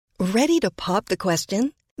Ready to pop the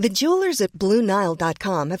question? The jewelers at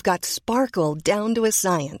BlueNile.com have got sparkle down to a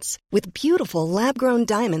science with beautiful lab-grown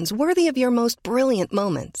diamonds worthy of your most brilliant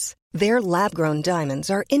moments. Their lab-grown diamonds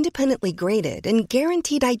are independently graded and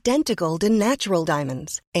guaranteed identical to natural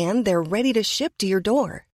diamonds, and they're ready to ship to your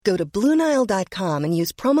door. Go to BlueNile.com and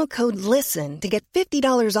use promo code LISTEN to get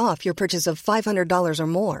 $50 off your purchase of $500 or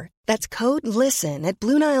more. That's code LISTEN at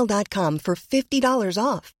BlueNile.com for $50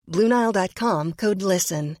 off. BlueNile.com, code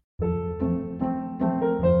LISTEN.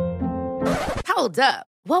 Hold up.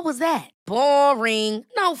 What was that? Boring.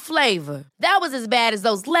 No flavor. That was as bad as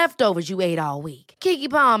those leftovers you ate all week. Keke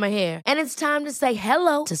Palmer here, and it's time to say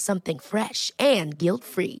hello to something fresh and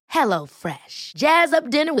guilt-free. Hello Fresh. Jazz up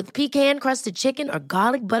dinner with pecan-crusted chicken or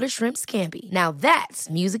garlic butter shrimp scampi. Now that's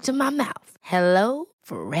music to my mouth. Hello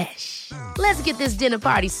Fresh. Let's get this dinner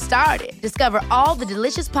party started. Discover all the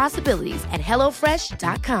delicious possibilities at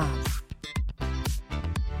hellofresh.com.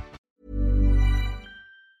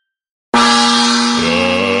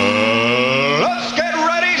 Let's get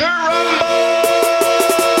ready to rumble!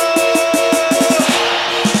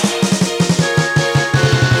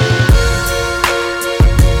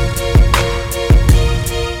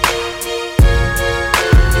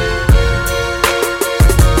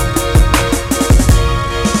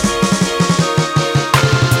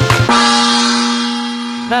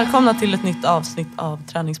 Välkomna till ett nytt avsnitt av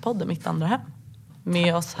Träningspodden, mitt andra hem.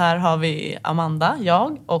 Med oss här har vi Amanda,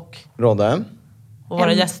 jag och Rodde. Och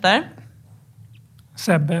våra gäster.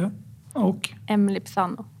 Sebbe och Emily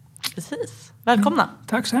Pisano. Precis. Välkomna.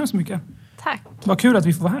 Tack så hemskt mycket. Tack. Vad kul att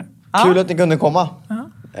vi får vara här. Ja. Kul att ni kunde komma. Ja.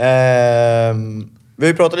 Vi har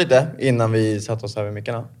ju pratat lite innan vi satt oss här vid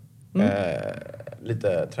mickarna.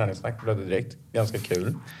 Lite träningssnack blev det direkt. Ganska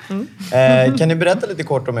kul. Kan ni berätta lite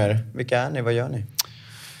kort om er? Vilka är ni? Vad gör ni?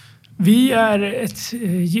 Vi är ett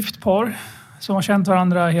gift par som har känt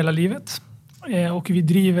varandra hela livet. Och vi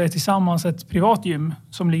driver tillsammans ett privat gym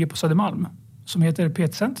som ligger på Södermalm. Som heter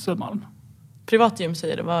PT Center Södermalm. Privatgym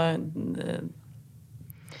säger det.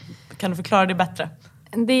 Kan du förklara det bättre?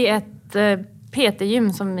 Det är ett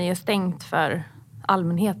PT-gym som är stängt för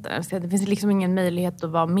allmänheten. Så det finns liksom ingen möjlighet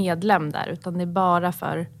att vara medlem där. Utan det är bara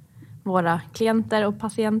för våra klienter och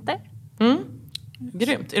patienter.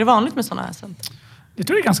 Grymt. Är det vanligt med sådana här center? Jag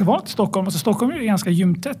tror det är ganska vanligt i Stockholm. Alltså Stockholm är ganska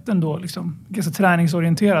gymtätt ändå. Liksom. Ganska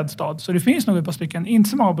träningsorienterad stad. Så det finns nog ett par stycken. Inte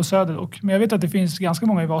så många på Söder dock. Men jag vet att det finns ganska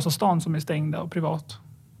många i Vasastan som är stängda och privat.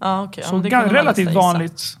 Ja, okej. Så relativt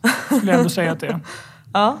vanligt skulle jag ändå säga att det är.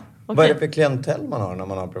 Ja, okej. Vad är det för klientell man har när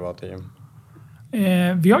man har privata gym?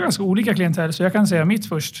 Vi har ganska olika klientell, så jag kan säga mitt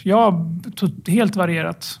först. Jag har helt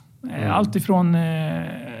varierat. Allt ifrån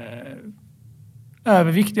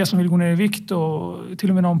överviktiga som vill gå ner i vikt och till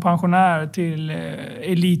och med någon pensionär till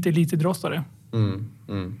elitidrottare.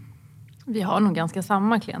 Vi har nog ganska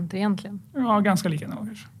samma klienter egentligen. Ja, ganska lika nog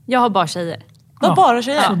kanske. Jag har bara tjejer. Du har bara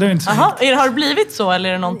tjejer? Så det är inte så Aha, har det blivit så eller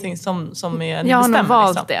är det någonting som är Jag har nog valt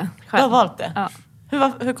liksom? det Du själv. har valt det?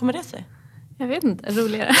 Ja. Hur kommer det sig? Jag vet inte,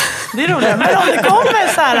 roligare. Det är roligt. Men om det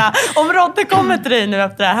kommer så här, om Rodde kommer till dig nu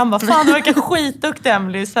efter det här, han bara, fan du verkar skitduktig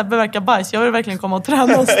Emily, Sebbe verkar bajs, jag vill verkligen komma och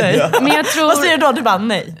träna hos dig. Men jag tror... Vad säger du då? Du bara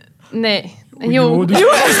nej. Nej. Jo, du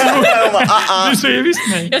säger visst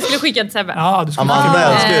nej. Jag skulle skicka till Sebbe. Ja, du skulle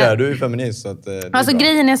Amanda älskar ju det här. Du är feminist. Så att, Alltså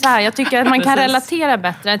grejen är så här, jag tycker att man kan relatera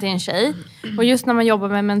bättre till en tjej. Och just när man jobbar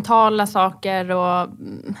med mentala saker och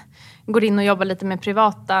går in och jobbar lite med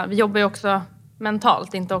privata. Vi jobbar ju också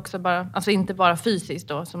mentalt, inte bara fysiskt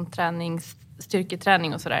då, som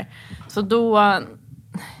styrketräning och sådär. Så då...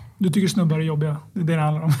 Du tycker snubbar är jobbiga. Det är det det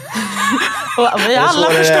handlar om. Och vi alla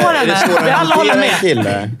förstår henne. Vi alla håller med.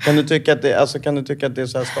 Kille. Kan du tycka att det är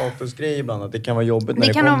så här statusgrej ibland? Att det kan vara jobbigt när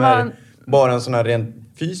det kan kommer vara... bara en sån här rent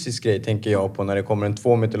fysisk grej, tänker jag på, när det kommer en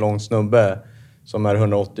 2 meter lång snubbe som är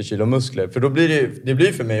 180 kilo muskler. För då blir det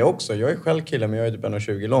blir för mig också. Jag är själv kille, men jag är typ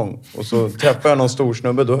 1,20 lång. Och så träffar jag någon stor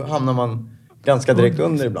snubbe, då hamnar man ganska direkt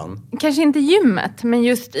under ibland. Kanske inte gymmet, men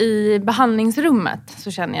just i behandlingsrummet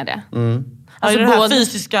så känner jag det. Alltså den här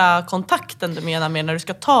fysiska kontakten du menar med när du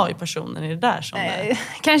ska ta i personen, är det där som det...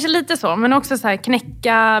 Kanske lite så, men också så här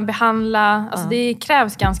knäcka, behandla. Alltså det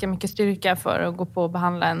krävs ganska mycket styrka för att gå på och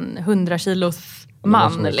behandla en 100 kilos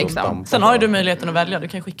man liksom. Sen har ju du möjligheten att välja, du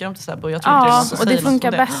kan skicka dem till Sebbe och jag tror inte det är någon som och det säger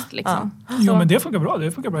funkar det. bäst liksom. Jo, men det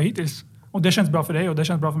funkar bra hittills. Och det känns bra för dig och det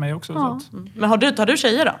känns bra för mig också. Så att... Men har du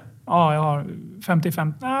tjejer då? Ja, jag har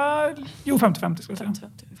 50-50. 50-50 ska jag säga. 50-50.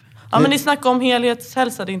 Ja, men ni snackar om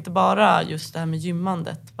helhetshälsa, det är inte bara just det här med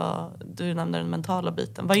gymmandet. Du nämnde den mentala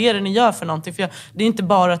biten. Vad är det ni gör för någonting? För det är inte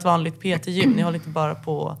bara ett vanligt PT-gym. Ni håller inte bara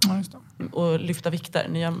på att lyfta vikter.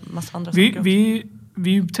 Ni gör massa andra saker också.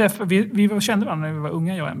 Vi kände varandra när vi var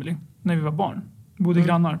unga, jag och Emily. När vi var barn. Vi bodde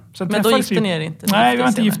grannar. Sen men då gifte ni er inte? Nej, vi var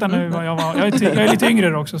inte gifta nu. Jag är lite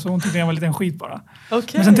yngre också, så hon tyckte jag var lite en skit bara. Okay.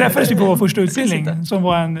 Men sen träffades vi på vår första utbildning, som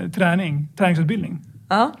var en träningsutbildning.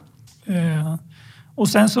 Och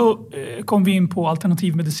sen så kom vi in på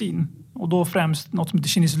alternativ medicin. Och då främst något som heter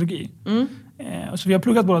kinesiologi. Så vi har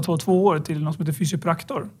pluggat båda 2 år till något som heter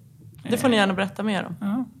fysiopraktor. Det får ni gärna berätta mer om.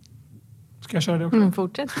 Ja. Ska jag köra det också?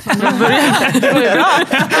 Fortsätt.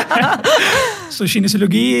 Så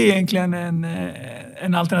kinesiologi är egentligen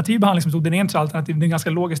en alternativ behandlingsmetod. Den är inte så alternativ, den är ganska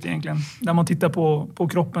logiskt egentligen. Där man tittar på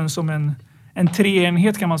kroppen som en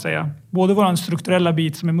treenhet kan man säga. Både vår strukturella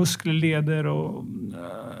bit som är muskler, leder och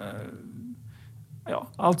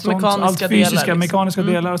allt sånt. Allt fysiska, delar, mekaniska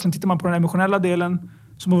delar. Och sen tittar man på den emotionella delen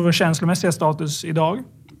som är vår känslomässiga status idag.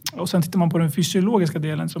 Och sen tittar man på den fysiologiska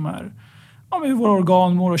delen som är med våra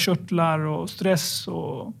organ, och körtlar och stress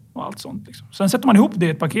och allt sånt. Liksom. Sen sätter man ihop det i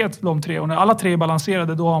ett paket, de 3. Och när alla 3 är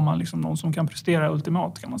balanserade, då har man liksom någon som kan prestera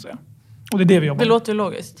ultimat kan man säga. Och det är det vi jobbar med. Det låter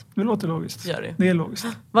logiskt. Det låter logiskt. Gör det. Det är logiskt.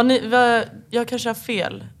 Jag kanske har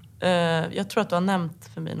fel. Jag tror att du har nämnt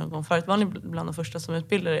för mig någon gång förut. Var ni bland de första som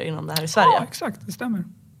utbildade inom det här i Sverige? Ja, exakt. Det stämmer.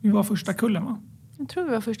 Vi var första kullen, va? Jag tror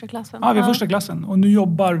vi var första klassen. Ja, vi var första klassen. Och nu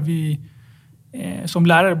jobbar vi som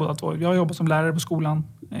lärare båda 2. Jag jobbar som lärare på skolan.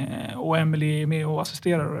 Och Emily är med och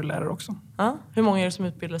assisterar och är lärare också. Ja. Hur många är det som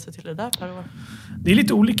utbildar sig till det där per år? Det är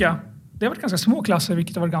lite olika. Det har varit ganska små klasser,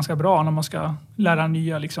 vilket har varit ganska bra när man ska lära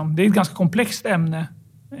nya. Liksom. Det är ett ganska komplext ämne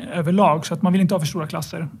överlag, så att man vill inte ha för stora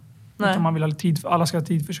klasser. Nej. Utan man vill ha tid, alla ska ha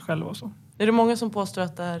tid för sig själva och så. Är det många som påstår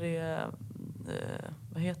att det här är,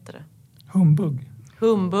 vad heter det?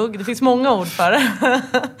 Humbug. Det finns många ord för det.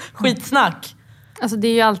 Skitsnack. Alltså det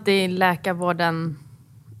är ju alltid läkarvården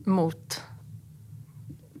mot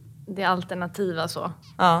det alternativa så.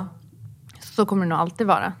 Ja. Så kommer det nog alltid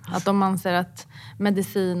vara. Att de anser att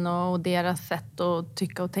medicin och deras sätt att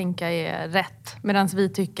tycka och tänka är rätt. Medan vi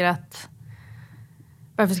tycker att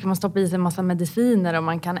varför ska man stoppa i sig en massa mediciner om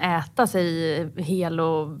man kan äta sig hel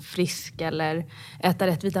och frisk eller äta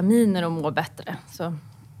rätt vitaminer och må bättre.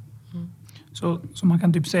 Så man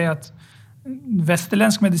kan typ säga att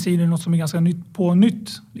västerländsk medicin är något som är ganska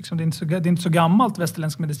nytt. Liksom det är inte så gammalt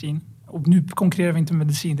västerländsk medicin. Och nu konkurrerar vi inte med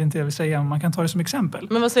medicin, det är inte det jag vill säga. Men man kan ta det som exempel.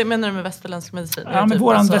 Men vad menar du med västerländsk medicin? Ja, med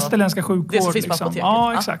våran västerländska sjukvård. Det som finns på apoteket.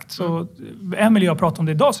 Ja, exakt. Så Emily och jag pratade om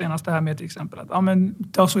det idag senast, det här med till exempel. Att,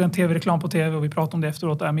 jag såg en tv-reklam på tv och vi pratade om det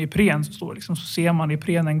efteråt. Det här med Ipren, så ser man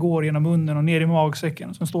Iprenen går genom munnen och ner i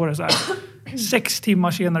magsäcken. Så står det så här, 6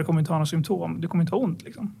 timmar senare kommer du inte ha några symptom. Du kommer inte ha ont.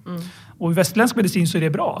 Liksom. Och i västerländsk medicin så är det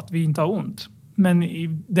bra att vi inte har ont. Men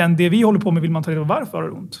det vi håller på med vill man ta reda på varför har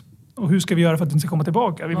det ont. Och hur ska vi göra för att det inte ska komma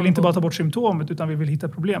tillbaka? Vi vill inte bara ta bort symptomet utan vi vill hitta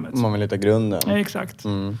problemet. Man vill hitta grunden. Ja, exakt.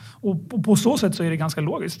 Och på så sätt så är det ganska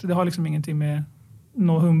logiskt. Det har liksom ingenting med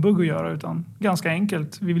någon humbug att göra utan ganska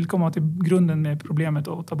enkelt. Vi vill komma till grunden med problemet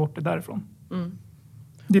och ta bort det därifrån.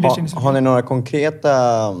 Det är det har ni några konkreta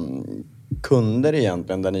kunder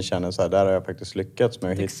egentligen där ni känner så här, där har jag faktiskt lyckats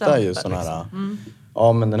med att hitta just sådana här...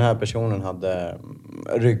 Ja, men den här personen hade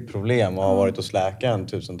ryggproblem och har varit hos läkaren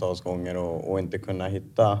tusentals gånger och inte kunnat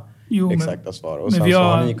hitta exakta svar. Och sen så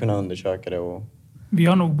har ni kunnat undersöka det. Vi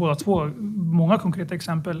har nog båda 2 många konkreta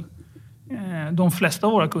exempel. De flesta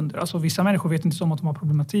av våra kunder, alltså vissa människor vet inte om att de har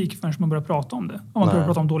problematik förrän man börjar prata om det. Om man börjar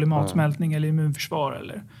prata om dålig matsmältning eller immunförsvar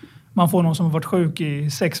eller... Man får någon som har varit sjuk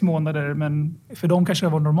i 6 månader, men för dem kanske det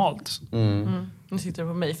var normalt. Nu sitter du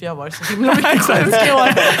på mig för jag har varit så himla mycket sjuk i år.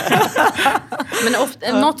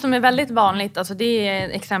 Men något som är väldigt vanligt, alltså det är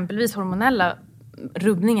exempelvis hormonella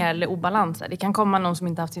rubbningar eller obalanser. Det kan komma någon som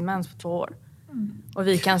inte haft sin mens på 2 år. Och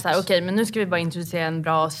vi kan säga, okej, men nu ska vi bara introducera en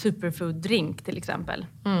bra superfood-drink till exempel.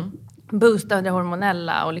 Boosta det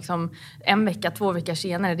hormonella och liksom 1 vecka, 2 veckor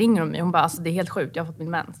senare ringer de mig. Hon bara, alltså det är helt sjukt, jag har fått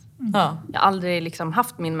min mens. Jag har aldrig liksom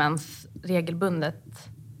haft min mens regelbundet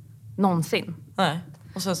någonsin. Nej.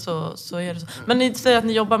 Och sen så är det så. Men ni säger att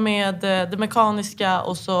ni jobbar med det mekaniska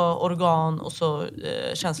och så organ och så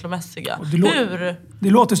känslomässiga. Det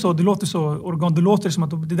låter så organ. Det låter som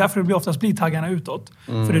att det är därför det oftast blir taggarna utåt.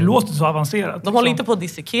 För det låter så avancerat. De håller inte på att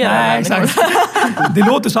dissekera. Nej, exakt. Det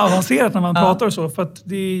låter så avancerat när man pratar så. För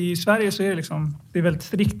att i Sverige så är det liksom, det är väldigt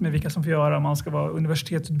strikt med vilka som får göra. Man ska vara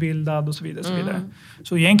universitetsutbildad och så vidare. Så vidare.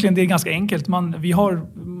 Så egentligen det är ganska enkelt.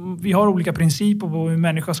 Vi har olika principer på hur en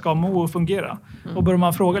människa ska må och fungera. Och börjar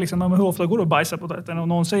man fråga liksom, hur ofta går du att bajsa på toaletten? Och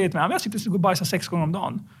någon säger till mig, jag sitter och bajsar 6 gånger om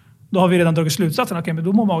dagen. Då har vi redan dragit slutsatsen, okej, men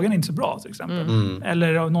då mår magen inte så bra till exempel.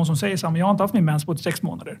 Eller någon som säger samma, jag har inte haft min mens på 6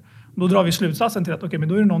 månader. Då drar vi slutsatsen till att okej, men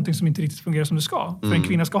då är det någonting som inte riktigt fungerar som det ska. För en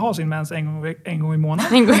kvinna ska ha sin mens en gång i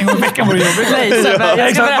månaden. En gång i veckan vore det jobbigt. Nej,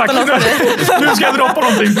 jag ska berätta något för dig. Nu ska jag droppa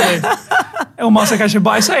någonting för dig. Om man ska kanske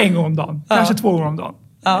bajsa 1 gång om dagen, kanske 2 gånger om dagen.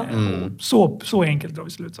 Ja. Så enkelt drar vi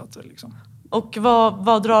slutsatser. Liksom. Och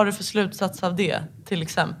vad drar du för slutsats av det? Till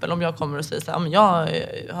exempel om jag kommer och säger så här, men jag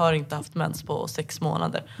har inte haft mens på 6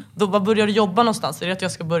 månader. Då, vad börjar du jobba någonstans? Är det att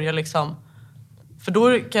jag ska börja liksom... För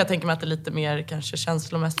då kan jag tänka mig att det är lite mer kanske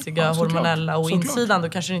känslomässiga, hormonella och insidan. Då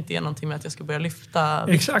kanske det inte är någonting med att jag ska börja lyfta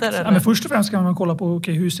vikter. Exakt. Ja, men först och främst kan man kolla på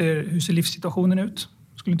hur ser livssituationen ut.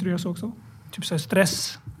 Skulle inte du göra så också? Typ så här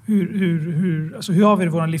stress. Hur har vi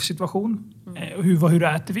vår livssituation? Hur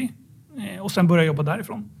äter vi? Och sen börja jobba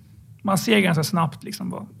därifrån. Man ser ganska snabbt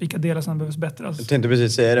liksom vilka delar som behövs bättras. Jag tänkte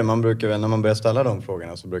precis säga det. Man brukar väl, när man börjar ställa de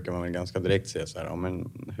frågorna så brukar man väl ganska direkt säga så här, ja,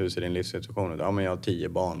 men hur ser din livssituation ut? Ja, men jag har 10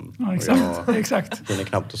 barn. Ja, exakt. Och exakt. hinner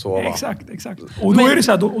knappt att sova. Exakt. Och då är det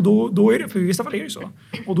så här, då är det, för i vissa fall är det så.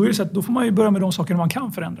 Och då är det så att då får man ju börja med de saker man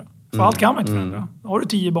kan förändra. För allt kan man inte förändra. Har du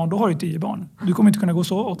 10 barn, då har du 10 barn. Du kommer inte kunna gå och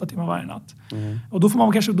sova 8 timmar varje natt. Och då får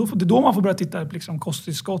man kanske, det är då man får börja titta på liksom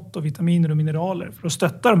kosttillskott och vitaminer och mineraler för att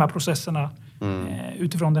stötta de här processerna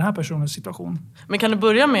utifrån den här personens situation. Men kan du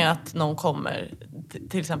börja med att någon kommer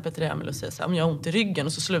till exempel till dig och säger så här, om jag har ont i ryggen,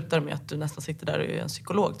 och så slutar det med att du nästan sitter där och är en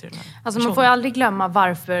psykolog till den här personen? Alltså man får ju aldrig glömma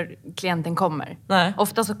varför klienten kommer. Nej.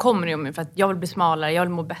 Ofta så kommer det ju för att jag vill bli smalare, jag vill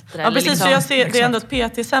må bättre. Ja, precis. liksom. Så jag ser, det är ändå ett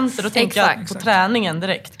PT-center och tänker jag på träningen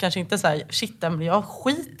direkt. Kanske inte så här, shit, men jag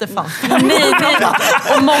skiter fan. Nej.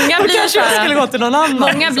 Och många blir kanske jag skulle gå till någon annan.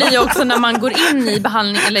 Många blir ju också när man går in i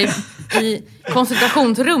behandling eller i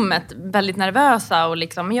konsultationsrummet väldigt nervösa och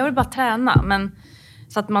liksom, men jag vill bara träna. Men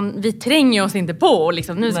så att vi tränger oss inte på och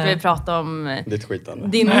liksom, nu ska vi prata om ditt skitande.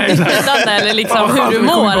 Ditt skitande eller liksom hur du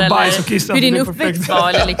mår eller hur din uppväxt var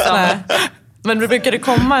eller liksom. Men brukar det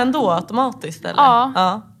komma ändå automatiskt eller?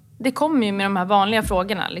 Ja. Det kommer ju med de här vanliga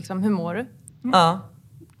frågorna liksom, hur mår du? Ja.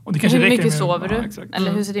 Och det kanske hur räcker mycket med, sover du? Exakt.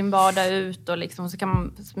 Eller hur ser din vardag ut? Och liksom, så kan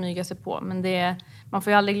man smyga sig på. Men man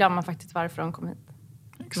får ju aldrig glömma faktiskt varför de kom hit.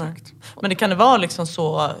 Exakt. Nej. Men det kan det vara liksom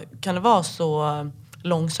så, kan det vara så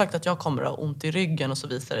långsökt att jag kommer att ha ont i ryggen och så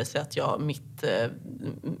visar det sig att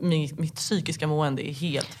mitt psykiska mående är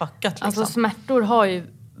helt fuckat liksom. Alltså smärtor har ju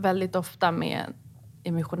väldigt ofta med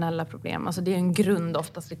emotionella problem. Alltså det är en grund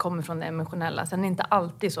oftast, det kommer från det emotionella. Sen är det inte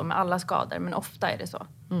alltid så med alla skador, men ofta är det så.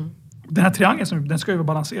 Den här triangeln, den ska ju vara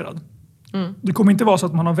balanserad. Det kommer inte vara så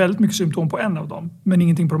att man har väldigt mycket symptom på en av dem, men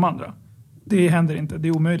ingenting på de andra. Det händer inte, det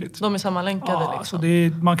är omöjligt. De är sammanlänkade liksom.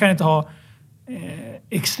 Så man kan inte ha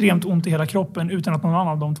extremt ont i hela kroppen utan att någon annan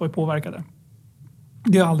av de två är påverkade.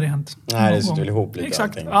 Det har aldrig hänt. Nej, det sitter väl ihop lite.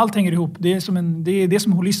 Exakt, allt hänger ihop. Det är det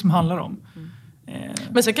som holism handlar om.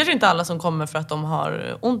 Men sen kanske inte alla som kommer för att de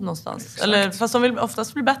har ont någonstans. Exakt. Eller fast de vill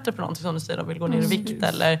oftast bli bättre på någonting, som du säger. De vill gå ner i vikt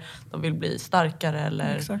eller de vill bli starkare.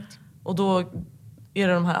 Eller, exakt. Och då är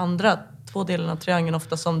det de här andra 2 delarna av triangeln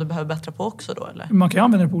ofta som du behöver bättra på också då, eller? Man kan ju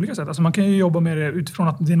använda det på olika sätt. Alltså man kan ju jobba med det utifrån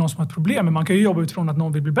att det är någon som har ett problem. Men man kan ju jobba utifrån att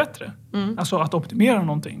någon vill bli bättre. Alltså att optimera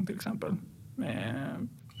någonting till exempel.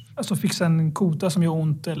 Alltså fixa en kota som gör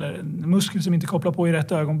ont eller en muskel som inte kopplar på i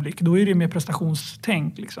rätt ögonblick. Då är det mer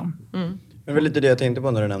prestationstänk liksom. Det var lite det jag tänkte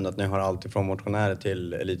på när du nämnde att ni har allt ifrån motionärer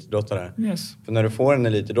till elitidrottare. Yes. För när du får en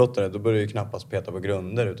elitidrottare då börjar du ju knappast peta på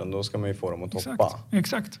grunder, utan då ska man ju få dem att toppa.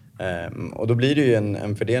 Exakt. Och då blir det ju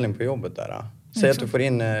en fördelning på jobbet där. Säg att du får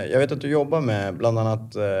in, jag vet att du jobbar med bland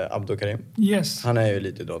annat Abdo-Karim. Yes. Han är ju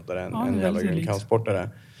elitidrottare, en jävla grym kampsportare.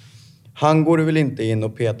 Han går du väl inte in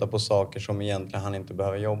och petar på saker som egentligen han inte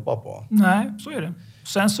behöver jobba på? Nej, så är det.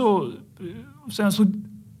 Sen så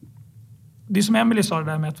det som Emily sa det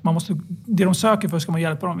där med att det de söker för ska man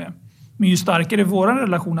hjälpa dem med. Men ju starkare vår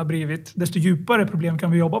relation har blivit, desto djupare problem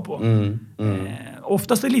kan vi jobba på.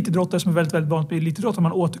 Oftast är elitidrottare som är väldigt, väldigt vanligt med elitidrottare,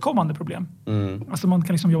 man har återkommande problem. Alltså man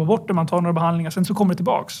kan liksom jobba bort det, man tar några behandlingar, sen så kommer det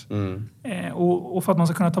tillbaks. Och för att man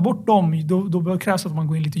ska kunna ta bort dem, då krävs att man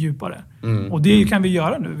går in lite djupare. Och det kan vi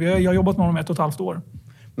göra nu. Jag har jobbat med dem 1,5 år.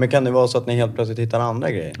 Men kan det vara så att ni helt plötsligt hittar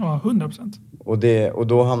andra grejer? Ja, 100%. Och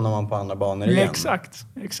då hamnar man på andra banor igen?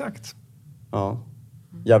 Exakt. Ja.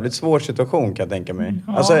 Jävligt svår situation kan jag tänka mig.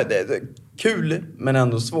 Ja. Alltså, det är kul men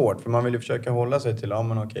ändå svårt. För man vill ju försöka hålla sig till,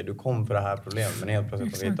 men okej, du kom för det här problemet. Men helt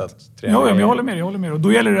plötsligt har vi hittat 3 Ja, men jag håller med. Och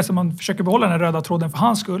då gäller det att man försöker behålla den här röda tråden för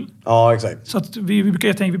hans skull. Ja, exakt. Så att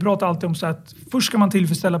vi pratar alltid om så att först ska man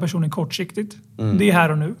tillfredsställa personen kortsiktigt. Det är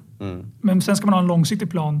här och nu. Men sen ska man ha en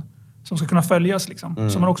långsiktig plan som ska kunna följas liksom.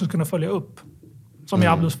 Som man också ska kunna följa upp. Som i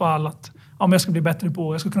Abdos fall att jag ska bli bättre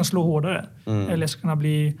på, jag ska kunna slå hårdare. Eller jag ska kunna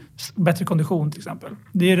bli bättre kondition till exempel.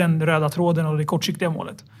 Det är den röda tråden och det kortsiktiga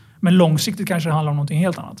målet. Men långsiktigt kanske det handlar om någonting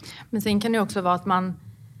helt annat. Men sen kan det också vara att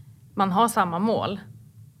man har samma mål.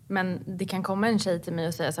 Men det kan komma en tjej till mig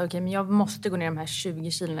och säga så okej, men jag måste gå ner de här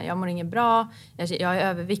 20 kilorna. Jag mår inget bra, jag är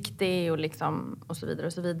överviktig och, liksom, och så vidare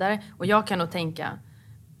och så vidare. Och jag kan nog tänka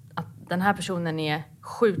att den här personen är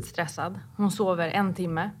sjukt stressad. Hon sover 1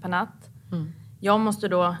 timme per natt. Jag måste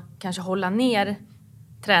då kanske hålla ner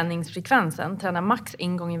träningsfrekvensen. Träna max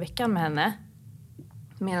 1 gång i veckan med henne.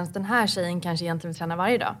 Medan den här tjejen kanske egentligen vill träna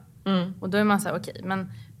varje dag. Och då är man så här, okej,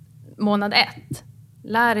 men månad 1.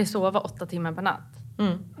 Lär dig sova 8 timmar per natt.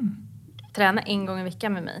 Träna 1 gång i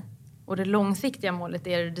veckan med mig. Och det långsiktiga målet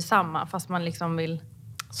är detsamma, fast man liksom vill...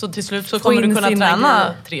 Så till slut så kommer du kunna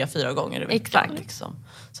träna 3-4 gånger i veckan. Exakt. Liksom.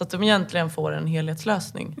 Så att de egentligen får en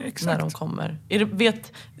helhetslösning när de kommer.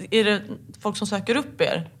 Är det folk som söker upp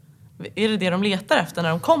er? Är det de letar efter när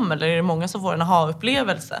de kommer? Eller är det många som får en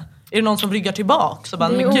aha-upplevelse? Är det någon som ryggar tillbaka? Så bara,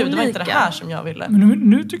 men gud, det var inte det här som jag ville. Men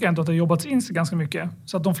nu tycker jag inte att det har jobbats in sig ganska mycket.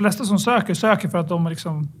 Så att de flesta som söker för att de har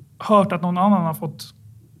liksom hört att någon annan har fått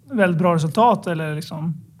väldigt bra resultat eller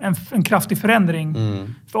liksom en kraftig förändring.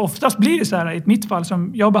 För oftast blir det så här, i mitt fall,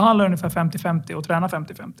 som jag behandlar ungefär 50-50 och tränar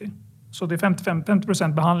 50-50. Så det är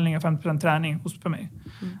 50% behandling och 50% träning för mig.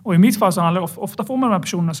 Och i mitt fall så handlar det ofta får man de här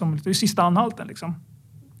personerna som det är sista anhalten liksom.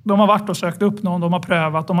 De har varit och sökt upp någon, de har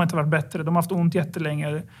prövat, de har inte varit bättre, de har haft ont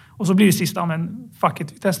jättelänge. Och så blir det sista, men fuck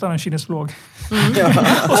it, vi testar en kinesolog.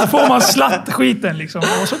 Och så får man slatt skiten liksom.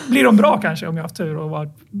 Och så blir de bra kanske om jag har haft tur och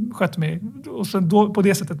skött mig. Och så då, på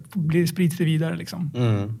det sättet sprids det vidare liksom.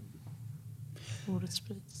 Ordet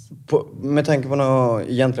sprids. Med tanke på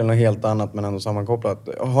egentligen något helt annat men ändå sammankopplat.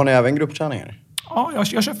 Har ni även gruppträningar? Ja, jag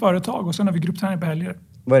kör företag och sen har vi gruppträning på helger.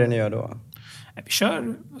 Vad är det ni gör då? Vi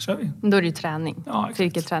kör vi. Då är det ju träning.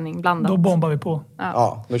 Cirkelträning blandat. Då bombar vi på.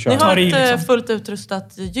 Ja, då kör ni har vi. ett fullt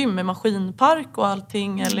utrustat gym med maskinpark och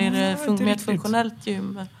allting? Eller är det mer ett funktionellt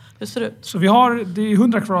gym? Hur ser det ut? Så det är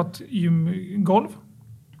 100 kvadrat gymgolv.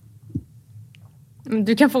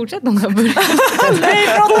 Du kan fortsätta om du har börjat. Nej,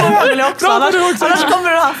 prata med också. Annars kommer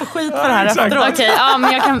du att få skit för det här efteråt. Okej, ja,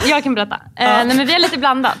 men jag kan berätta. Nej, men vi är lite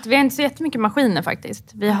blandat. Vi har inte så jättemycket maskiner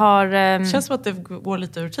faktiskt. Vi har... Det känns som att det går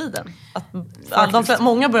lite ur tiden.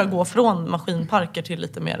 Många börjar gå från maskinparker till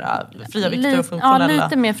lite mer fria vikter och funktionella. Ja,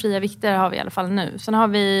 lite mer fria vikter har vi i alla fall nu. Sen har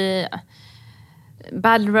vi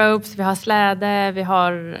battle ropes, vi har släde, vi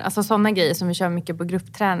har alltså sådana grejer som vi kör mycket på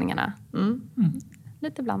gruppträningarna.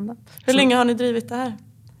 Lite blandat. Hur länge har ni drivit det här?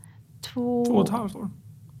 2,5 år.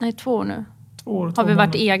 Nej, 2 år nu. 2 år, har vi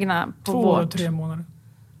varit egna på 2 år och 3 månader.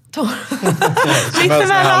 Lite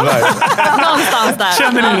mellan. Någonstans där.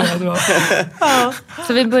 Känner ni det? Ja.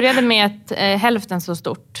 Så vi började med hälften så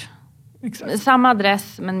stort. Exakt. Samma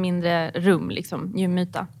adress men mindre rum, liksom,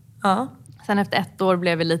 gymyta. Ja. Sen efter 1 år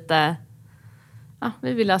blev vi lite... Ja,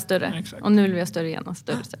 vi ville ha större. Exakt. Och nu vill vi ha större igen och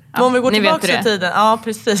större. Ja, om vi går tillbaka till tiden. Ja,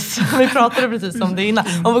 precis. Vi pratade precis om det innan.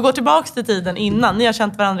 Om vi går tillbaka till tiden innan. Ni har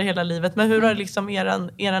känt varandra hela livet. Men hur har liksom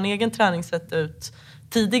eran egen träning sett ut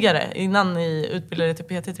tidigare? Innan ni utbildade till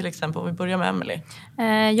PT till exempel. Om vi börjar med Emily.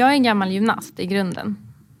 Jag är en gammal gymnast i grunden.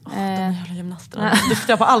 De jävla gymnasterna. De är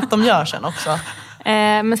duktiga på allt de gör sen också.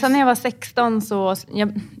 Men sen när jag var 16 så...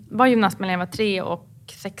 Jag var gymnast mellan jag var 3 och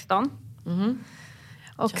 16.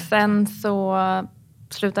 Och sen så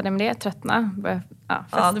slutade jag med det, tröttna.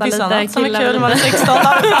 Festa det finns lite, annat som är kul när man är 16, det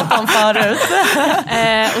har vi pratat om förut.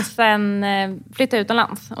 Och sen flyttade jag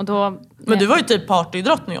utomlands. Och då, men du var ju typ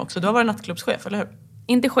partydrottning också, du har varit nattklubbschef, eller hur?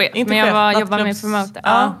 Inte chef, men jag jobbade med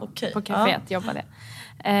promoter. På kaféet jobbade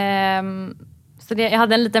jag. Så jag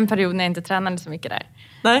hade en liten period när jag inte tränade så mycket där.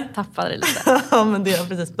 Nej. Tappade det lite. Ja, men det har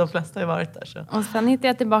precis de flesta har varit där. Så. Och sen hittade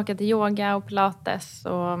jag tillbaka till yoga och pilates.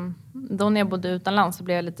 Och då när jag bodde utomlands så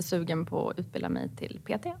blev jag lite sugen på att utbilda mig till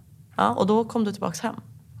PT. Ja, och då kom du tillbaka hem?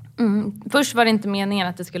 Först var det inte meningen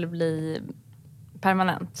att det skulle bli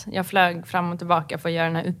permanent. Jag flög fram och tillbaka för att göra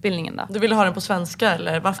den här utbildningen då. Du ville ha den på svenska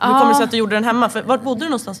eller? Hur kommer det sig att du gjorde den hemma? Vart bodde du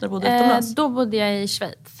någonstans när du bodde utomlands? Då bodde jag i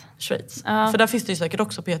Schweiz. För där finns det ju säkert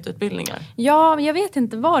också PT-utbildningar. Ja, jag vet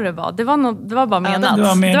inte vad det var. Det var bara menat. Det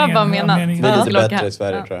var bara menat. Det är lite bättre i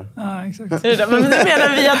Sverige tror jag. Ja, exakt. Men nu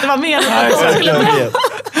menar vi att det var menat.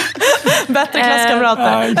 Bättre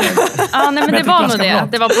klasskamrater. Ja, nej, men det var nog det.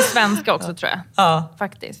 Det var på svenska också tror jag. Ja.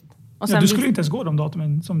 Faktiskt. Och sen du skulle inte ens gå de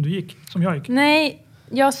datumen som jag gick. Nej,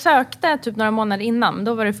 jag sökte typ några månader innan. Men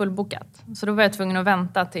då var det fullbokat. Så då var jag tvungen att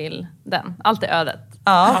vänta till den. Allt är ödet.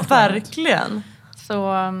 Ja, verkligen.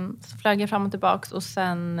 Så flög jag fram och tillbaka och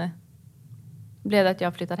sen blev det att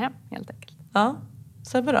jag flyttade hem helt enkelt. Ja,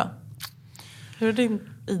 Sebbe då? Hur har din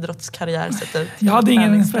idrottskarriär sett ut? Jag hade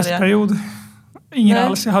ingen festperiod. Ingen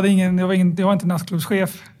alls. Jag var inte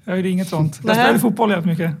nattklubbschef. Jag gjorde inget sånt. Jag spelade fotboll väldigt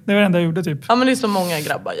mycket. Det var det enda jag gjorde typ. Ja, men det är så många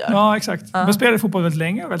grabbar gör. Ja, exakt. Jag spelade fotboll väldigt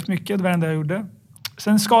länge, väldigt mycket. Det var det enda jag gjorde.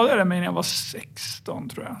 Sen skadade jag mig när jag var 16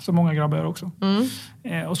 tror jag. Så många grabbar gör också.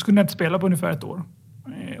 Och så kunde jag inte spela på ungefär 1 år.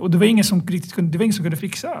 Och det var ingen som kunde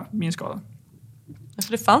fixa min skada.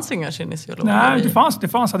 Så det fanns inga kinesiologer? Nej, det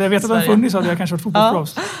fanns. Hade jag vetat att det funnits hade jag kanske varit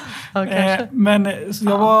fotbollsproffs. Men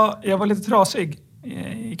så jag var lite trasig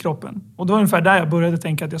i kroppen. Och då var ungefär där jag började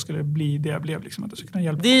tänka att jag skulle bli det jag blev. Liksom, att jag skulle kunna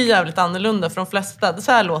hjälpa. Det är jävligt annorlunda för de flesta.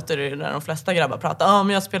 Så här låter det när de flesta grabbar pratar.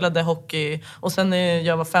 Men jag spelade hockey och sen när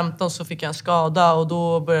jag var 15 så fick jag en skada och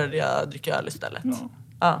då började jag dricka öl istället. Men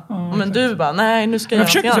exakt. Du bara, nej nu ska jag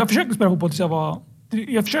försökte spela fotboll tills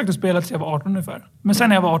jag försökte spela tills jag var 18 ungefär. Men sen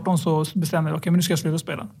när jag var 18 så bestämde jag okej, men nu ska jag sluta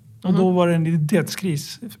spela. Och då var det en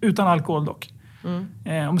identitetskris. Utan alkohol dock.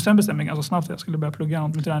 Och sen bestämde jag ganska snabbt att jag skulle börja plugga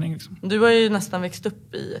något med träning. Liksom. Du har ju nästan växt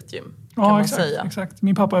upp i ett gym, kan man säga. Exakt.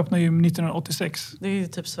 Min pappa öppnade gym 1986. Det är ju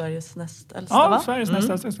typ Sveriges näst äldsta, va? Ja, Sveriges näst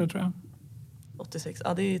äldsta tror jag. 86,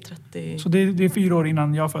 ja det är 30... Så det är 4 år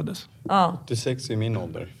innan jag föddes. 86 är min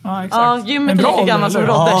ålder. Ja, exakt. Gymmet är lika gammal som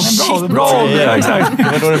Rodde. Bra ålder, exakt. Det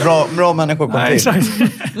var då det bra människor kom till. Exakt.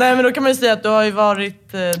 Nej, men då kan man ju säga att du har ju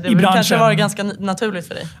varit... Det kanske varit ganska naturligt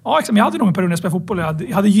för dig. Ja, exakt. Men jag hade nog en period när jag spelade fotboll.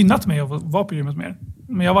 Jag hade gynnat mig att vara på gymmet mer.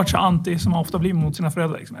 Men jag har varit så anti som ofta blir mot sina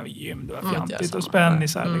föräldrar. Liksom. Jag var gym, det var fjantigt och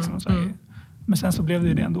spännisar. Liksom, men sen så blev det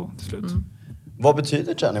ju det ändå till slut. Vad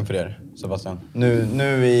betyder träning för er, Sebastian?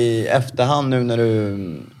 Nu i efterhand, nu när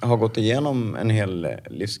du har gått igenom en hel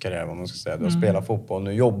livskarriär, vad man ska säga. Du har spelat fotboll,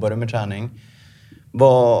 nu jobbar du med träning.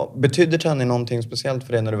 Vad betyder träning någonting speciellt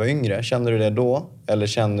för dig när du var yngre? Kände du det då? Eller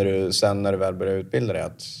kände du sen när du väl började utbilda dig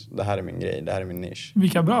att det här är min grej, det här är min nisch?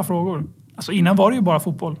 Vilka bra frågor. Alltså innan var det ju bara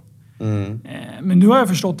fotboll. Men nu har jag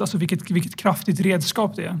förstått alltså, vilket kraftigt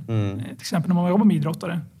redskap det är. Till exempel när man jobbar med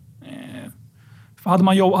idrottare. För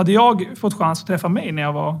hade jag fått chans att träffa mig när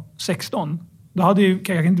jag var 16, då hade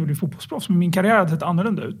jag inte blivit fotbollsproffs, men min karriär hade sett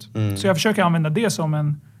annorlunda ut. Så jag försöker använda det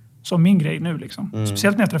som min grej nu. Liksom.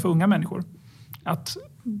 Speciellt när jag träffar unga människor. Att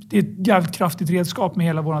det är ett jävligt kraftigt redskap med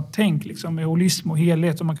hela vårt tänk, liksom, med holism och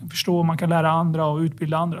helhet, och man kan förstå, man kan lära andra och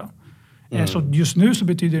utbilda andra. Så just nu så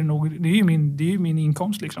betyder det nog, det är ju min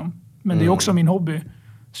inkomst liksom. Men det är också min hobby.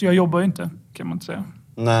 Så jag jobbar ju inte, kan man inte säga.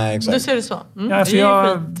 Nej, exakt. Du ser det så? Ja, alltså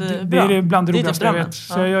det är bland det roligaste jag vet.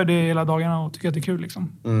 Så jag gör det hela dagarna och tycker att det är kul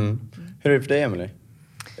liksom. Hur är det för dig, Emily?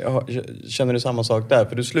 Känner du samma sak där?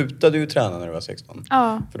 För du slutade ju träna när du var 16.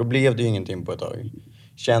 Ja. För då blev det ju ingenting på ett tag.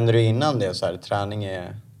 Kände du innan det så här, träning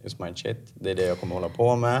is my shit, det är det jag kommer hålla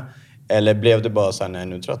på med? Eller blev det bara så här, nej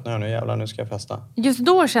nu tröttnar jag, nu jävlar, nu ska jag festa? Just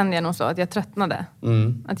då kände jag nog så att jag tröttnade.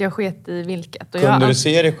 Att jag sket i vilket. Och kunde du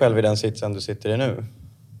se dig själv i den sitsen du sitter i nu?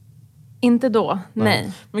 Inte då,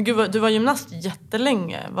 nej. Men gud, du var gymnast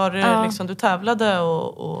jättelänge. Var det liksom, du tävlade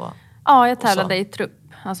och... Ja, jag tävlade i trupp.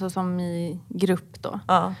 Alltså som i grupp då.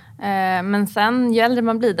 Men sen, ju äldre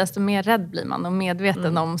man blir, desto mer rädd blir man och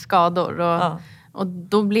medveten om skador. Och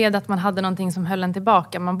då blev det att man hade någonting som höll en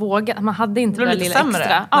tillbaka. Man hade inte det där lilla sämre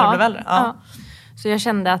extra. När du blev äldre. Så jag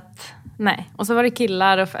kände att, nej. Och så var det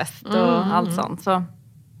killar och fest och allt sånt. Så.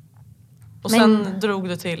 Och sen drog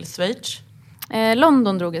du till Schweiz?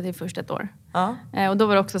 London drog jag till först ett år. Och då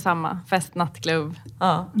var det också samma fest, nattklubb.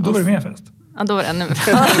 Då var det mer fest. Ja, då var det ännu mer.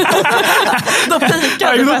 Då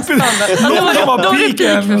pikade festandet. Då var det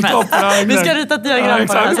piken. Vi ska rita ett diagram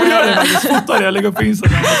på det här. Exakt, vi gör det faktiskt. Fotar jag, lägger upp på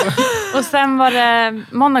Instagram. Och sen var det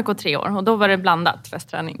Monaco 3 år. Och då var det blandat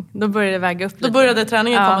festträning. Då började det väga upp lite. Då började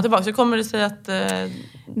träningen komma tillbaka. Så kommer det sig att...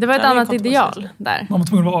 det var ett annat ideal där. Man var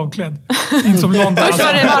tvungen att vara avklädd. Inte som London. Först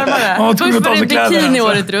var det varmare. Först var det bikini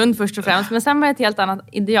året runt först och främst. Men sen var det ett helt annat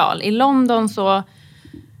ideal. I London så...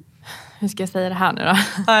 Hur ska jag säga det här nu då?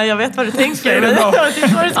 Jag vet vad du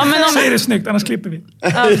tänker. Säg det snyggt, annars klipper vi.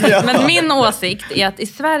 Men min åsikt är att i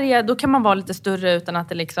Sverige, då kan man vara lite större utan att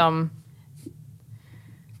det liksom...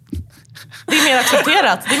 Det är mer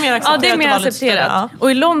accepterat. Ja, det är mer accepterat.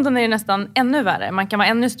 Och i London är det nästan ännu värre. Man kan vara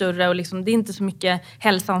ännu större och liksom, det är inte så mycket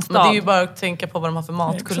hälsans dag. Men det är ju bara att tänka på vad de har för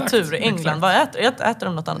matkultur i England. Vad äter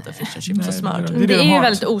de något annat än fish and chips och smör? Det är ju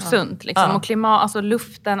väldigt osunt. Liksom. Och klimat, alltså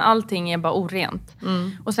luften, allting är bara orent.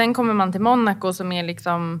 Och sen kommer man till Monaco som är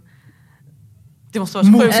liksom... Det måste vara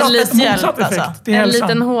så sjukt speciellt. Alltså. En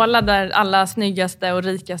liten håla där alla snyggaste och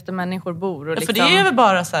rikaste människor bor. Och liksom... För det är väl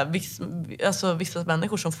bara så här, vissa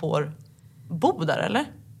människor som får bo där, eller?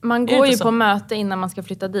 Man går ju på möte innan man ska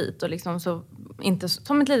flytta dit och liksom så, inte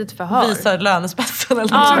som ett litet förhör. Visar lönespetsen eller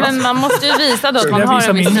något. Ja, men man måste ju visa då att man har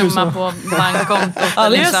en viss summa på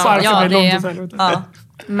bankkontot. Liksom.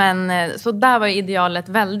 Men så där var ju idealet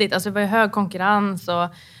väldigt, alltså det var ju hög konkurrens och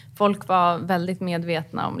folk var väldigt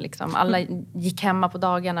medvetna om liksom, alla gick hemma på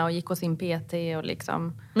dagarna och gick hos sin PT och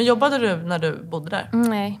liksom. Men jobbade du när du bodde där?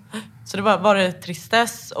 Nej. Så det var det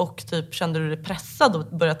tristess och typ kände du dig pressad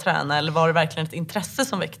att börja träna eller var det verkligen ett intresse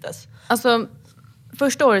som väcktes? Alltså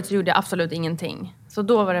första året så gjorde jag absolut ingenting. Så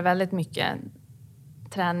då var det väldigt mycket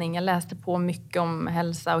träning. Jag läste på mycket om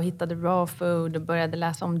hälsa och hittade raw food och började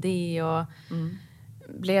läsa om det. Och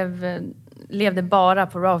levde bara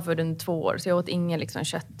på raw food under 2 år. Så jag åt ingen liksom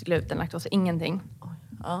kött, gluten, laktos, ingenting.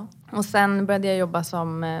 Ja. Och sen började jag jobba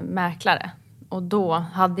som mäklare. Och då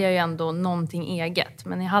hade jag ju ändå någonting eget.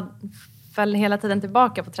 Men jag föll hela tiden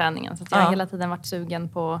tillbaka på träningen. Så att jag har hela tiden varit sugen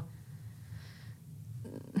på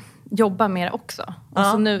jobba mer också. Och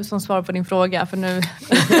så nu som svar på din fråga, för nu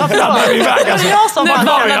Fladdrar vi iväg alltså. Jag som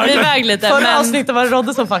fladdrar vi iväg lite. Förra avsnittet var det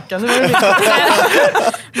Rodde som fackade.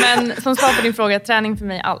 Men som svar på din fråga, träning för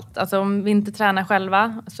mig är allt. Alltså om vi inte tränar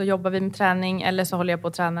själva så jobbar vi med träning, eller så håller jag på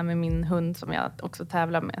att träna med min hund som jag också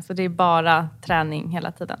tävlar med. Så det är bara träning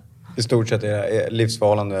hela tiden. I stort sett är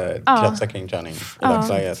livsförhållande kretsar kring träning i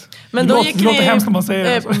dagsläget. Men då Det låter hemskt när man säger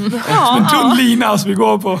det. En tunn lina som vi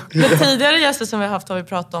går på. Med tidigare gäster som vi har haft har vi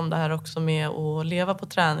pratat om det här också med att leva på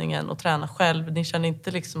träningen och träna själv. Ni känner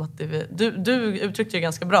inte liksom att du uttryckte ju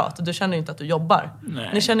ganska bra att du känner inte att du jobbar. Nej.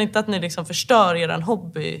 Ni känner inte att ni liksom förstör er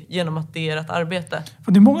hobby genom att det är ert arbete.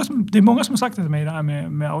 För det är många som har sagt det till mig, det här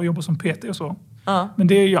med att jobba som PT och så. Ja. Men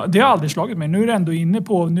det har aldrig slagit mig. Nu är vi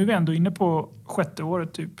ändå inne på 6:e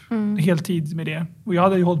året typ. Heltid med det. Och jag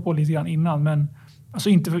hade ju hållit på lite grann innan, men alltså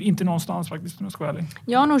inte någonstans faktiskt, om jag ska vara ärlig.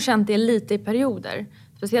 Jag har nog känt det lite i perioder.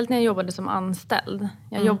 Speciellt när jag jobbade som anställd.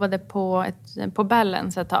 Jag jobbade på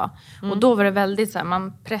Balance ett tag. Och då var det väldigt så här,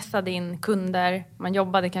 man pressade in kunder. Man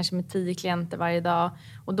jobbade kanske med 10 klienter varje dag.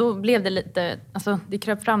 Och då blev det lite, alltså det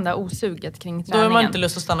kröp fram det här osuget kring träningen. Då har man inte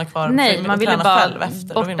lust att stanna kvar. Nej, man ville bara själv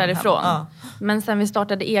efter. bort därifrån. Ja. Men sen vi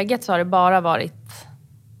startade eget så har det bara varit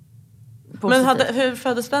positivt. Men hur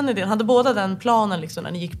föddes den idén? Hade båda den planen liksom,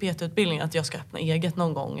 när ni gick PT-utbildningen, att jag ska öppna eget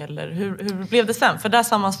någon gång? Eller hur blev det sen? För där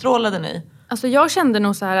sammanstrålade ni. Alltså jag kände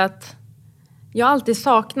nog så här att jag har alltid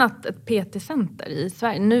saknat ett PT-center i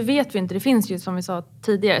Sverige. Nu vet vi inte, det finns ju som vi sa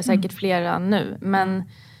tidigare säkert flera nu. Men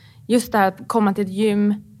just det här att komma till ett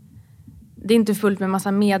gym, det är inte fullt med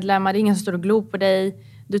massa medlemmar, det är ingen som står och glor på dig.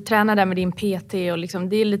 Du tränar där med din PT och liksom,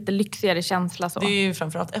 det är lite lyxigare känsla så. Det är ju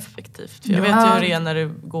framförallt effektivt. För jag vet ju hur det är när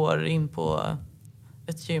du går in på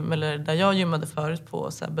ett gym, eller där jag gymmade förut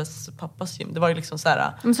på Sebbes pappas gym. Det var ju liksom så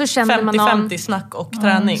här 50-50 snack och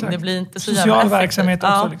träning. Exakt. Det blir inte så social jävla verksamhet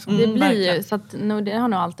också. Liksom. Det blir ju, så att det har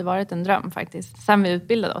nog alltid varit en dröm faktiskt. Sen vi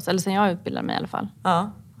utbildade oss, eller sen jag utbildade mig i alla fall.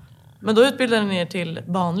 Ja. Men då utbildade ni er till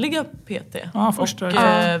vanliga PT. Ja, först. Och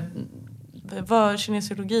var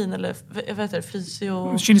kinesiologin eller vad heter det?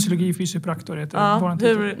 Fysio... Kinesiologi, fysiopraktor heter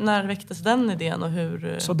det. När väcktes den idén och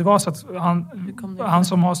hur... Så det var så att han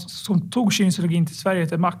som tog kinesiologin till Sverige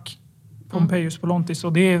heter Mac Pompejus Polontis,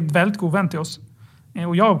 och det är en väldigt god vän till oss.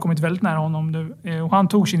 Och jag har kommit väldigt nära honom nu. Och han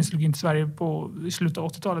tog kinesiologin till Sverige i slutet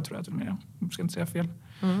av 80-talet tror jag till och med. Jag ska inte säga fel.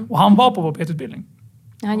 Och han var på vår PT-utbildning.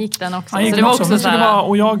 Han gick den också. Han gick så den det var också. också så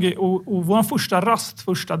här... Och vår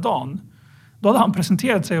första dagen, då hade han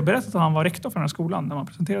presenterat sig och berättat att han var rektor för den här skolan när man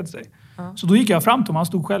presenterade sig. Så då gick jag fram till honom, han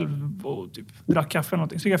stod själv och typ drack kaffe eller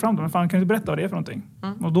någonting. Så gick jag fram till honom, han kan inte berätta vad det är för någonting.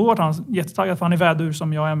 Och då var han jättetaggad, för han är vädur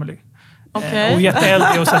som jag och Emily. Okay. Och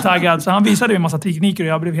jätteeldig och så taggad. Så han visade ju en massa tekniker och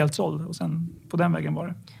jag blev helt såld. Och sen på den vägen var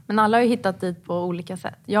det. Men alla har ju hittat dit på olika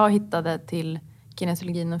sätt. Jag hittade till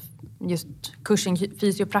kinesiologin och just kursen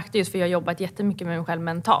fysiopraktisk, för jag har jobbat jättemycket med mig själv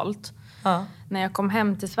mentalt. När jag kom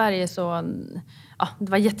hem till Sverige så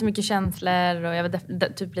det var jättemycket känslor och jag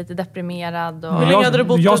var typ lite deprimerad. Och... Hur länge hade du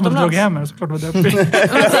bott jag som hade utomlands? dragit hem såklart var deppig.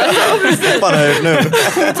 Vad är det nu?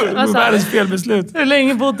 Det var världens felbeslut. Hur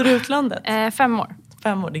länge bodde du i utlandet? 5 år.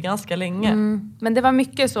 5 år, det är ganska länge. Men det var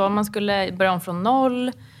mycket så, man skulle börja om från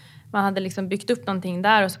noll. Man hade liksom byggt upp någonting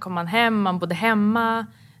där och så kom man hem, man bodde hemma.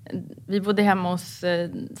 Vi bodde hemma hos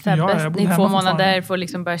Sebbes i 2 månader för att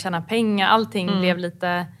liksom börja tjäna pengar. Allting blev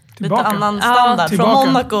lite annan standard. Från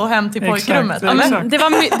Monaco hem till pojkrummet. Exakt.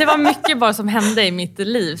 Det var mycket bara som hände i mitt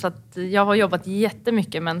liv. Så att jag har jobbat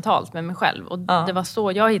jättemycket mentalt med mig själv. Och det var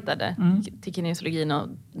så jag hittade till kinesiologin och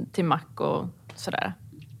till Mac och sådär.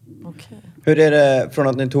 Okay. Hur är det från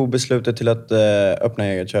att ni tog beslutet till att öppna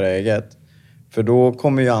eget, köra eget? För då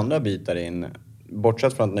kommer ju andra bitar in.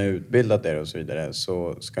 Bortsett från att ni har utbildat er och så vidare,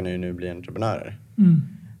 så ska ni ju nu bli entreprenörer.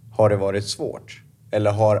 Har det varit svårt?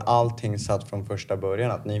 Eller har allting satt från första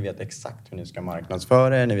början? Att ni vet exakt hur ni ska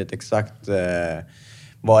marknadsföra er? Ni vet exakt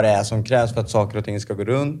vad det är som krävs för att saker och ting ska gå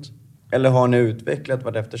runt? Eller har ni utvecklat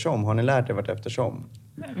vart eftersom? Har ni lärt er vart eftersom?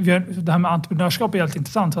 Det här med entreprenörskap är helt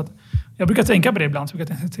intressant. Så att jag brukar tänka på det ibland. Så jag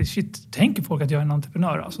brukar tänka, shit, tänker folk att jag är en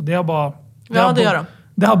entreprenör? Alltså det har bara... det gör de.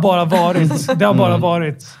 Det har bara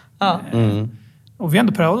varit. Och vi har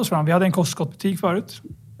ändå prövat oss fram. Vi hade en kostskottbutik förut.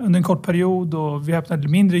 Under en kort period. Och vi öppnade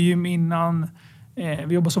mindre gym innan.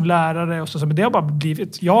 Vi jobbar som lärare och så. Men det har bara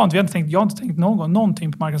blivit... Jag har inte tänkt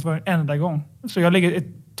någonting på marknadsföring en enda gång. Så jag lägger ett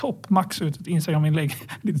max ut ett Instagram-inlägg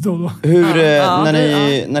lite då och då.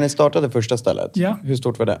 När ni startade första stället, hur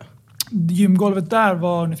stort var det? Gymgolvet där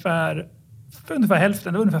var ungefär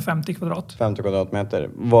hälften, det var ungefär 50 kvadrat. 50 kvadratmeter.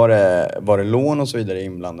 Var det lån och så vidare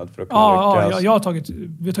inblandat för att kunna lyckas? Ja, vi har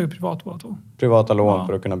tagit privat båda två. Privata lån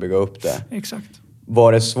för att kunna bygga upp det. Exakt.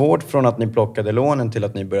 Var det svårt från att ni plockade lånen till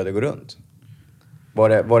att ni började gå runt?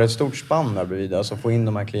 Var det ett stort spann där bredvid? Alltså få in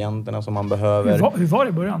de här klienterna som man behöver? Hur var det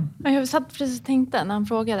i början? Jag satt precis och tänkte när han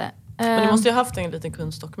frågade. Men ni måste ju ha haft en liten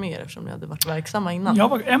kunskap med er eftersom ni hade varit verksamma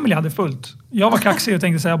innan. Emily hade fullt. Jag var kaxig och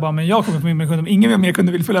tänkte säga men jag kommer få min kund. Ingen mer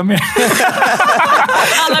kunde vill följa med.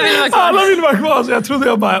 Alla ville vara kvar. Så jag trodde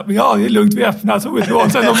det är lugnt, vi öppnar. Så ett lån.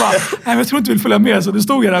 Sen de bara, nej jag tror inte du vill följa med. Så det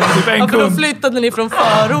stod jag där med typ en kund. För då flyttade ni från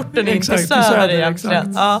förorten in till söder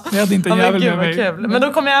egentligen. Ja. Jag hade inte en jävel med mig. Kul. Men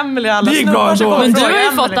då kom Emily alla snubbar. Men du har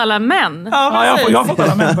ju fått alla män. Ja, jag har fått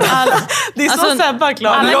alla män. Det är så Sebba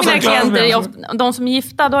klar. Alla mina klienter, de som är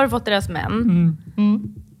gifta, då har du fått deras män.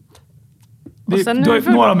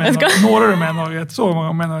 Några män har gett. Så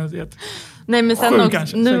många män har gett. Nej, men sen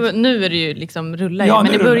också, nu är det ju liksom rullar ju.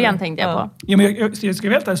 Men i början tänkte jag på. Ja, men jag ska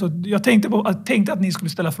veta så jag tänkte att ni skulle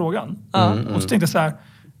ställa frågan. Och så tänkte jag så här,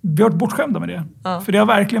 vi har varit bortskämda med det. För det har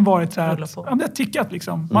verkligen varit så här att, det har tickat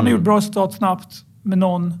liksom. Man har gjort bra resultat snabbt med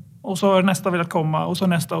någon. Och så har nästa velat komma. Och så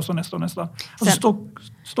nästa och så nästa och nästa. Och så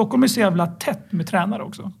Stockholm är så jävla tätt med tränare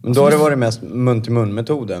också. Men då har det varit mest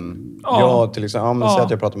mun-till-mun-metoden. Jag till exempel, säg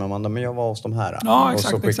att jag pratar med Amanda, men jag var hos de här. Ja, och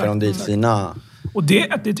så skickar de dit sina... Och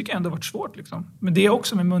det tycker jag ändå har varit svårt liksom. Men det är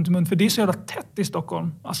också med mun-till-mun. För det är så jävla tätt i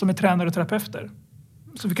Stockholm. Alltså med tränare och terapeuter.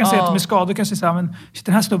 Så vi kan säga att med skador kan säga så här, men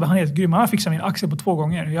den här snubben, han är helt grym. Han har fixat min axel på 2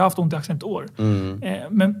 gånger. Jag har haft ont i axeln ett år.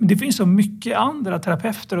 Men det finns så mycket andra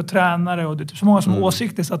terapeuter och tränare och det är typ så många som har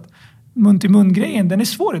åsikter så att mun-till-mun-grejen, den är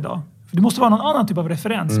svår idag. För det måste vara någon annan typ av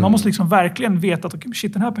referens. Man måste liksom verkligen veta att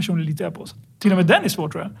den här personen litar jag på. Så till och med den är svår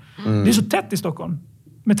tror jag. Det är så tätt i Stockholm.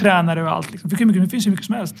 Med tränare och allt. Liksom. Det finns ju mycket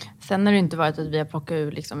som helst. Sen har det inte varit att vi har plockat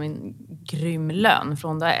ur liksom en grym lön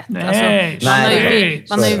från dag ett. Nej,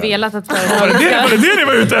 man har ju velat att Var det ni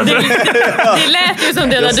var ute efter? Det lät ju som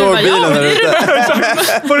det när du var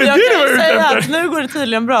Var det det ni var ute efter? Att nu går det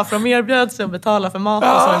tydligen bra för de erbjöd sig att betala för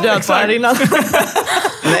maten som de bjöd på här innan.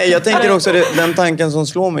 Nej, jag tänker också den tanken som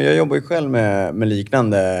slår mig. Jag jobbar ju själv med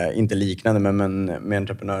liknande, inte liknande, men med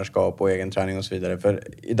entreprenörskap och egen träning och så vidare. För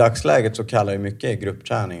i dagsläget så kallar jag mycket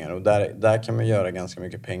gruppträningar och där kan man göra ganska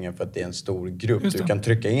mycket pengar för att det är en stor grupp. Du kan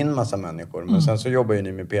trycka in massa människor. Men sen så jobbar ju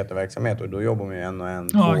ni med PT-verksamhet och då jobbar man ju en och en,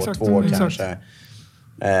 två kanske.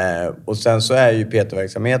 Och sen så är ju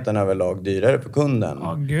PT-verksamheten överlag dyrare för kunden.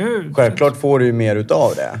 Självklart får du ju mer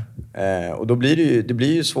utav det. Och då blir det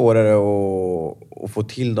blir ju svårare att få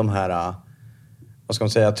till de här, vad ska man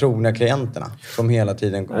säga, trogna klienterna som hela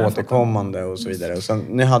tiden återkommande och så vidare. Och sen,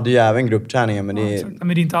 ni hade ju även gruppträningar, men det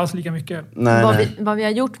är inte alls lika mycket. Vad vi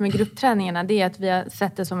har gjort med gruppträningarna, det är att vi har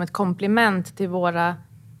sett det som ett komplement till våra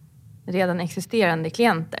redan existerande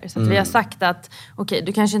klienter. Så att vi har sagt att okej,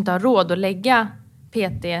 du kanske inte har råd att lägga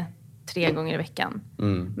PT 3 gånger i veckan.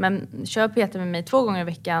 Men kör PT med mig 2 gånger i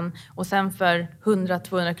veckan och sen för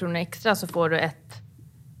 100-200 kronor extra så får du ett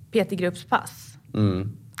PT-gruppspass.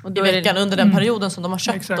 Och då i veckan under den perioden som de har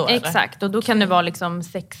köpt då? Eller? Exakt, och då kan det vara liksom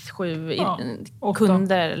 6-7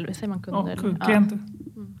 kunder, eller säger man kunder? Klienter.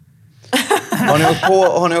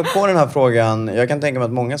 Har ni åkt på den här frågan? Jag kan tänka mig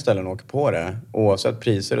att många ställen åker på det, oavsett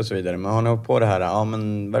priser och så vidare. Men har ni åkt på det här,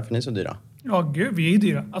 men varför är ni så dyra? Ja, gud, vi är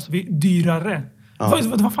dyra. Alltså, vi är dyrare. Det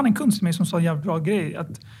var fan en kunst med som sa en jävligt bra grej. Att,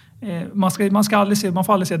 man får aldrig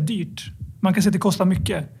säga dyrt. Man kan säga att det kostar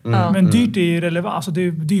mycket. Men dyrt är ju relevant. Alltså det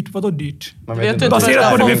är dyrt, vadå dyrt?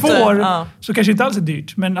 Baserat på det vi får så kanske inte alls är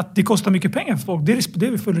dyrt. Men att det kostar mycket pengar för folk, det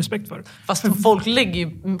är vi full respekt för. Fast folk lägger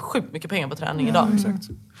ju sjukt mycket pengar på träning idag. Exakt.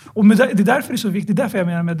 Och det är därför det är så viktigt. Det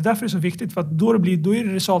är därför det är så viktigt. För att då är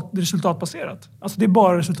det resultatbaserat. Alltså det är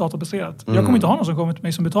bara resultatbaserat. Jag kommer inte ha någon som kommer till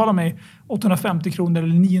mig som betalar mig 850 kronor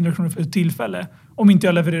eller 900 kronor för ett tillfälle. Om inte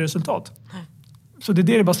jag levererar resultat. Så det är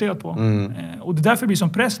det är baserat på. Och det är därför det blir som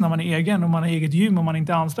press när man är egen och man har eget gym och man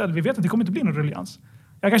inte är anställd. Vi vet att det kommer inte bli någon ruljans.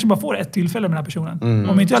 Jag kanske bara får ett tillfälle med den här personen.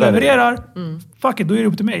 Om inte jag levererar, fuck it, då är det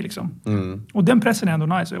upp till mig liksom. Och den pressen är ändå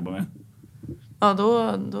nice att jobba med. Ja,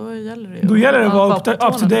 då gäller det ju. Då gäller det att vara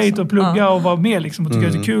up to date och plugga och vara med liksom. Och tycka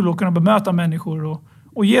att det är kul att kunna bemöta människor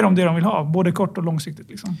och ge dem det de vill ha. Både kort och långsiktigt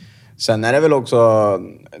liksom. Sen är det väl också,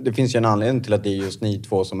 det finns ju en anledning till att det är just ni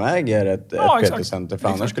två som äger ett PT-center. För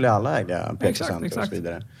annars skulle alla äga PT-center och så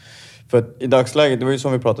vidare. För i dagsläget, det var ju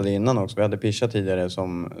som vi pratade innan också. Vi hade Pisha tidigare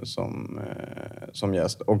som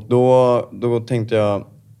gäst. Och då tänkte jag,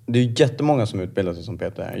 Det är jättemånga som utbildar sig som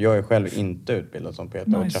PT. Jag är själv inte utbildad som PT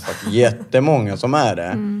och har träffat jättemånga som är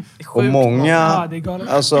det. Och många,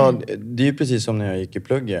 alltså det är ju precis som när jag gick i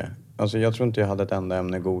plugget. Alltså jag tror inte jag hade ett enda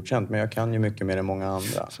ämne godkänt, men jag kan ju mycket mer än många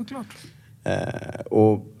andra. Såklart.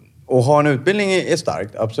 Och ha en utbildning är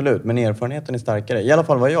starkt, absolut. Men erfarenheten är starkare. I alla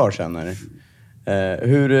fall vad jag känner.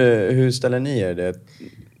 Hur ställer ni er det?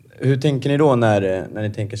 Hur tänker ni då när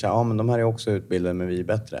ni tänker så här, men de här är också utbildade men vi är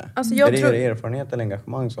bättre? Alltså är det er erfarenhet eller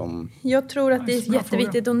engagemang som... Jag tror att det är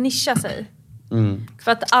jätteviktigt att nischa sig.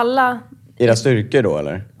 För att alla... Era styrkor då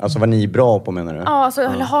eller? Alltså vad ni är bra på menar du? Ja, alltså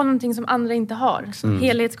eller ha någonting som andra inte har.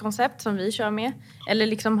 Helhetskoncept som vi kör med. Eller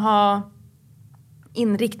liksom ha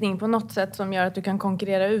inriktning på något sätt som gör att du kan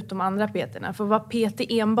konkurrera ut de andra PT:na. För att vara PT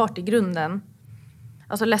enbart i grunden.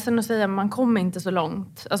 Alltså ledsen att säga, man kommer inte så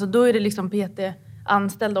långt. Alltså då är det liksom PT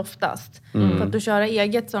anställd oftast. För att du kör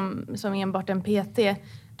eget som enbart en PT.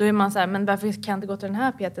 Då är man så här, men varför kan jag inte gå till den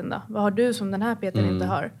här PT:n då? Vad har du som den här PT:n inte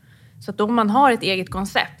har? Så att då man har ett eget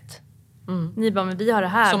koncept. Ni bara, men vi har det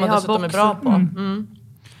här. Som vi man har dessutom är bra på.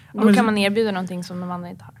 Då kan man erbjuda någonting som de andra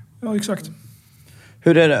inte har. Ja, exakt.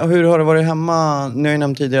 Hur har det varit hemma? Ni har ju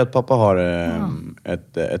nämnt tidigare att pappa har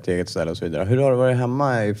ett eget ställe och så vidare. Hur har det varit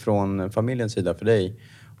hemma ifrån familjens sida för dig?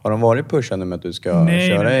 Har de varit pushande med att du ska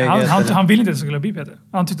köra eget? Han vill inte att jag skulle bli PT.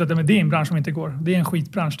 Han tyckte att det är en bransch som inte går. Det är en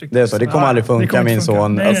skitbransch. Tyckte. Det är så, det kommer aldrig funka, min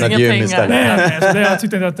son. Nej, ett gym istället. Nej, så jag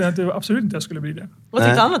tyckte att det absolut inte jag skulle bli det. Vad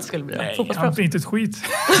tyckte han att det skulle bli? Han inte ett skit.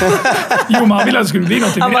 Jo, men han ville att det skulle bli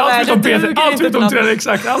någonting.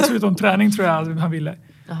 Allt förutom träning tror jag han ville.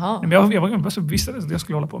 Men jag visste att jag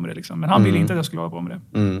skulle hålla på med det. Liksom. Men han ville inte att jag skulle hålla på med det.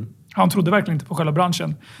 Han trodde verkligen inte på själva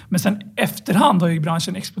branschen. Men sen efterhand har ju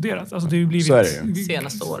branschen exploderat. Alltså det har ju blivit... Så är det ju.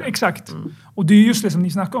 Senaste åren. Exakt. Och det är just det som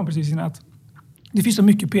ni snackade om precis innan. Att det finns så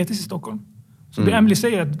mycket PTs i Stockholm. Så det Emily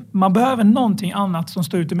säger att man behöver någonting annat som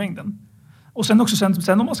står ut i mängden. Och sen också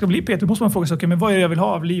sen om man ska bli PT måste man fråga sig, okay, men vad är det jag vill ha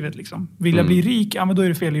av livet? Liksom? Vill jag bli rik? Ja, men då är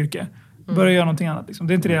det fel yrke. Börja göra någonting annat. Liksom.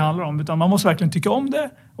 Det är inte det handlar om. Utan man måste verkligen tycka om det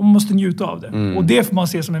och man måste njuta av det. Och det får man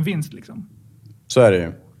se som en vinst. Liksom. Så är det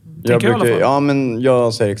ju.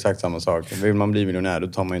 Jag säger exakt samma sak. Vill man bli miljonär, då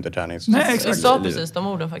tar man ju inte träning. Nej, exakt. Jag sa precis de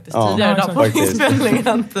orden faktiskt tidigare idag på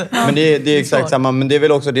inspelningen. Men det är exakt samma. Men det är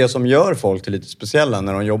väl också det som gör folk till lite speciella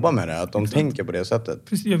när de jobbar med det. Att de tänker på det sättet.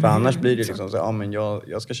 För annars blir det liksom så, men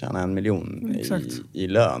jag ska tjäna 1 miljon i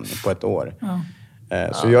lön på ett år. Ja.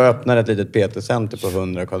 Så jag öppnar ett litet PT-center på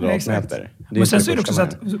 100 kvadratmeter. Men sen så är det också så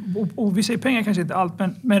att, och vi säger pengar kanske inte allt,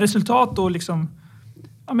 men resultat och liksom,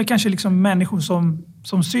 ja, men kanske liksom människor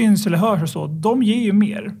som syns eller hörs och så, de ger ju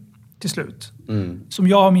mer till slut. Som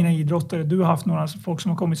jag och mina idrottare, du har haft några folk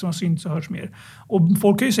som har kommit som har synts och hörs mer. Och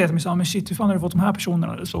folk kan ju säga till mig så, men shit, hur fan har du fått de här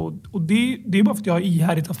personerna? Så, och det är bara för att jag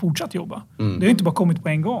ihärdigt har fortsatt jobba. Det har inte bara kommit på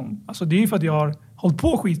en gång. Alltså det är för att jag har hållit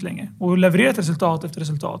på skitlänge och levererat resultat efter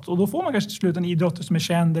resultat. Och då får man kanske till slut en idrottare som är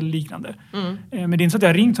känd eller liknande. Men det är inte så att jag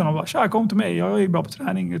har ringt honom och bara, tja, kom till mig, jag är bra på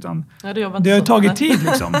träning. Utan det har tagit tid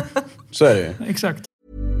liksom. Så är det. Exakt.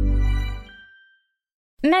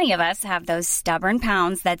 Many of us have those stubborn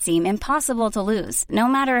pounds that seem impossible to lose, no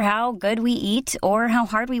matter how good we eat or how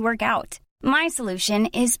hard we work out. My solution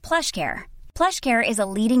is PlushCare. PlushCare is a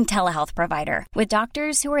leading telehealth provider with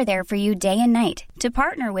doctors who are there for you day and night to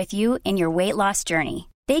partner with you in your weight loss journey.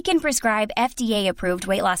 They can prescribe FDA-approved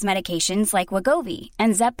weight loss medications like Wegovy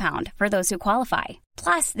and Zepbound for those who qualify.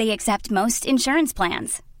 Plus, they accept most insurance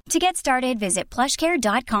plans. To get started, visit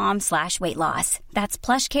plushcare.com/weightloss. That's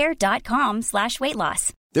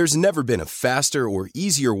plushcare.com/weightloss. There's never been a faster or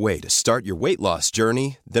easier way to start your weight loss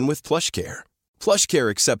journey than with PlushCare. PlushCare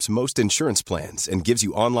accepts most insurance plans and gives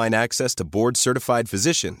you online access to board-certified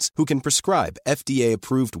physicians who can prescribe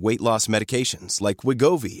FDA-approved weight loss medications like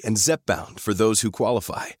Wegovy and Zepbound for those who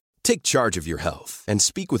qualify. Take charge of your health and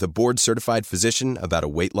speak with a board-certified physician about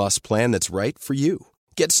a weight loss plan that's right for you.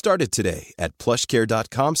 Get started today at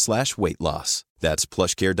plushcare.com/weightloss. That's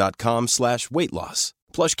plushcare.com/weightloss.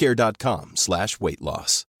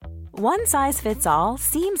 plushcare.com/weightloss. One size fits all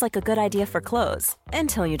seems like a good idea for clothes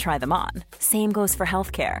until you try them on. Same goes for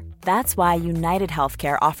healthcare. That's why United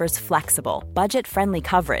Healthcare offers flexible, budget-friendly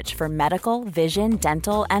coverage for medical, vision,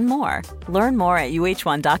 dental, and more. Learn more at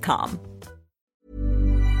uh1.com.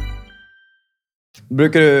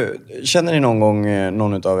 Känner ni någon gång,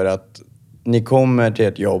 någon utav er, att ni kommer till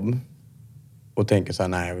ett jobb och tänker så här,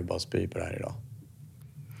 nej, jag vill bara spy på det här idag?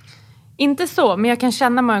 Inte så, men jag kan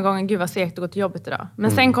känna många gånger, gud vad segt att gå till jobbet idag.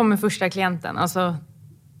 Men sen kommer första klienten, alltså...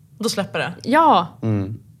 Då släpper det? Ja.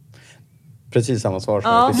 Precis samma svar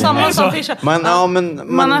som Ja, samma som Fischer.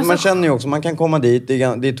 Man känner ju också, man kan komma dit, det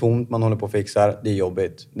är tomt, man håller på och fixar, det är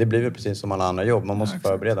jobbigt. Det blir väl precis som alla andra jobb, man måste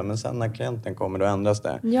förbereda. Men sen när klienten kommer, då ändras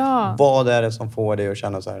det. Ja. Vad är det som får dig att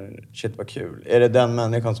känna så här, shit vad kul? Är det den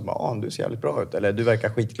människan som bara, du ser jävligt bra ut, eller du verkar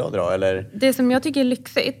skitglad idag, eller? Det som jag tycker är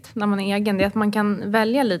lyxigt när man är egen, det är att man kan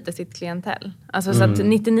välja lite sitt klientell. Alltså så att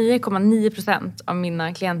 99,9% av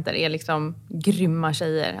mina klienter är liksom grymma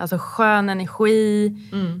tjejer. Alltså skön energi,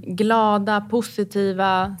 glada,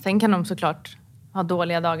 positiva. Sen kan de såklart ha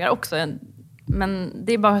dåliga dagar också. Men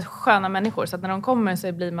det är bara sköna människor. Så att när de kommer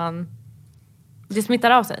så blir man... Det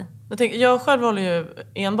smittar av sig. Jag själv håller ju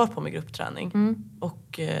enbart på med gruppträning.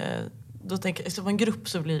 Och då tänker jag, så på en grupp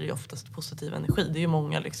så blir det ju oftast positiv energi. Det är ju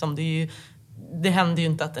många liksom, det händer ju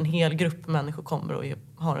inte att en hel grupp människor kommer och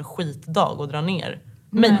har en skitdag och drar ner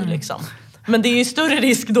mig liksom. Men det är ju större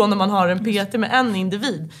risk då när man har en PT med en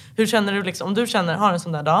individ. Hur känner du liksom, om du har en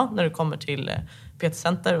sån där dag när du kommer till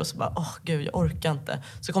PT-center och så bara, gud jag orkar inte.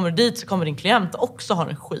 Så kommer du dit, så kommer din klient också har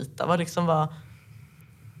en skit.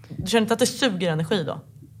 Du känner inte att det suger energi då?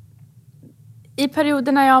 I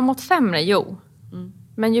perioder när jag har mått sämre, jo.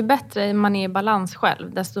 Men ju bättre man är i balans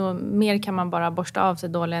själv, desto mer kan man bara borsta av sig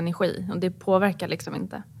dålig energi. Och det påverkar liksom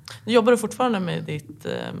inte. Jobbar du fortfarande med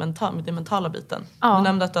med den mentala biten? Ja. Du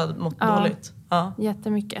nämnde att du hade mått dåligt. Ja.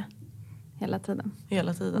 Jättemycket. Hela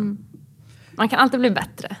tiden. Man kan alltid bli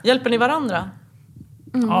bättre. Hjälper ni varandra?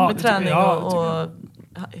 Med träning och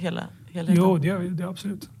hela Jo, det gör vi. Det är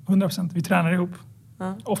absolut. 100%. Vi tränar ihop.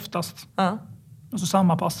 Oftast. Och så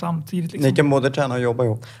samma pass samtidigt. Liksom. Ni kan både träna och jobba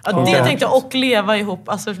ihop. Ja, det tänkte jag. Och leva ihop.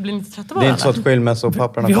 Alltså, blir ni inte trötta på varandra? Det är inte så att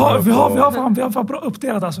skilmässopapperna... Vi har fan bra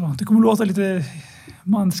uppdelat alltså. Det kommer låta lite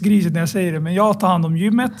mansgrisigt när jag säger det. Men jag tar hand om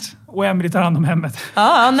gymmet och Emily tar hand om hemmet.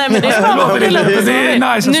 Nej men det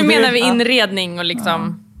är nice. Nu menar vi inredning och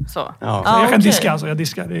liksom så. Jag kan diska alltså. Jag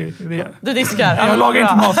diskar. Du diskar? Jag lagar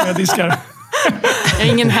inte mat men jag diskar. Jag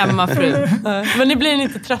är ingen hemmafru. Men ni blir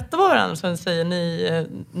inte trötta på varandra som säger.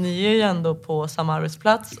 Ni är ju ändå på samma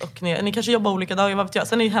arbetsplats. Och ni kanske jobbar olika dagar, vad vet jag.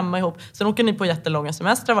 Sen är ni hemma ihop. Sen åker ni på jättelånga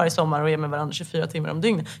semestrar varje sommar och är med varandra 24 timmar om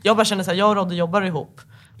dygnet. Jag bara känner så här, jag och Rodde jobbar ihop.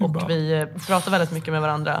 Och vi pratar väldigt mycket med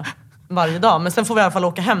varandra varje dag. Men sen får vi i alla fall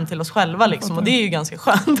åka hem till oss själva liksom. Och det är ju ganska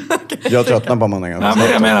skönt. Jag tröttnar på måndagen.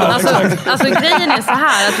 Alltså grejen är så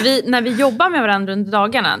här att när vi jobbar med varandra under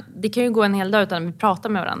dagarna, det kan ju gå en hel dag utan att vi pratar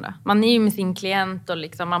med varandra. Man är ju med sin klient och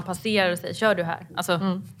liksom, man passerar och säger, kör du här?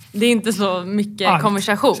 Alltså, det är inte så mycket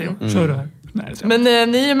konversation. Kör du här? Men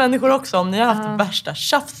ni är människor också, om ni har haft det värsta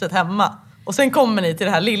tjafset hemma. Och sen kommer ni till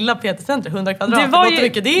det här lilla PT-centret, 100 kvadrat.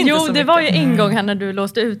 Det var ju en gång här när du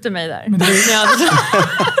låste ute mig där.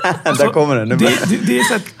 Där kommer det. Det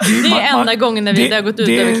är enda gången när vi har gått ut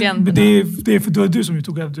över klienterna. Det är för det var du som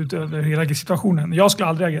tog ut över hela situationen. Jag skulle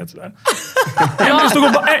aldrig reagera sådär.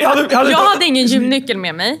 Jag hade ingen gymnyckel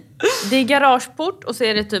med mig. Det är garageport och så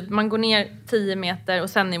är det typ, man går ner 10 meter och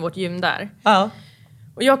sen är vårt gym där.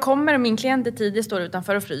 Och jag kommer och min klient är tidig, står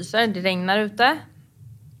utanför och fryser. Det regnar ute.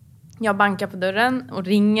 Jag bankar på dörren och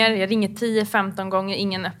ringer. Jag ringer 10-15 gånger,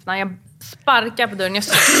 ingen öppnar. Jag sparkar på dörren, jag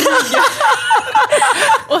skriker.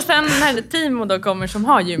 Och sen när Timo då kommer som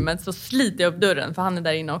har gymmet så sliter jag upp dörren, för han är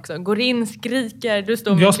där inne också. Går in, skriker. Du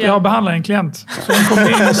står med jag ska behandla en klient. Så hon kommer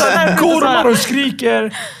in, gormar och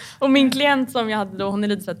skriker. Och min klient som jag hade då, hon är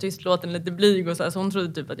lite så här tystlåten, lite blyg och så här, så hon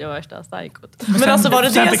trodde typ att jag var värsta psykot. Men alltså var det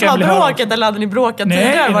som var bråket eller hade ni bråkat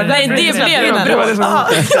tidigare? Nej, det blev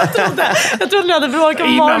jag trodde ni hade bråkat på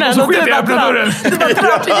morgonen. Och så skiter jag öppna dörren. Du bara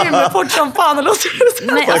drar till gymmet fort som fan och låser ut.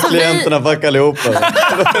 Alltså, klienterna fuck allihopa.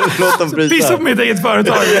 Låt dem bryta. Det är som mitt eget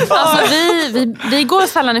företag. Alltså vi går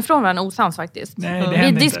sällan ifrån varandra osams faktiskt.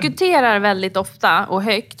 Vi diskuterar väldigt ofta och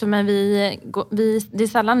högt, men det är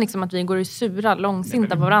sällan liksom att vi går i sura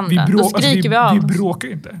långsinta på varandra. Då skriker vi av. Vi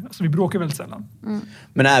bråkar inte. Alltså, vi bråkar väldigt sällan.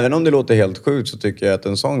 Men även om det låter helt sjukt så tycker jag att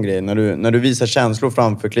en sån grej, när du visar känslor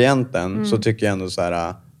framför klienten, så tycker jag ändå så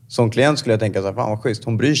här, som klient skulle jag tänka så här, fan vad schysst,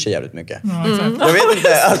 hon bryr sig jävligt mycket. Jag vet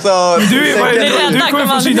inte, alltså... Du kommer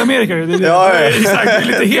från Sydamerika. Exakt, det är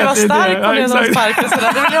lite helt... Jag var stark på det någon spark, så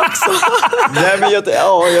det vill jag också. Nej, men jag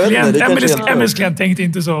vet inte. Emelies klient tänkte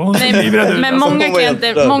inte så. Men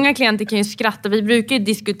många klienter kan ju skratta. Vi brukar ju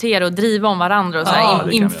diskutera och driva om varandra och så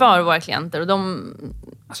här, inför våra klienter. Och de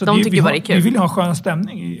tycker bara det är kul. Vi vill ha en skön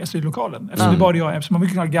stämning i lokalen. Eftersom det bara jag, eftersom man vill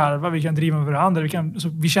kunna garva, vi kan driva med varandra.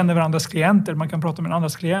 Vi känner varandras klienter, man kan prata med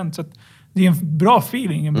andras klient. Så att det är en bra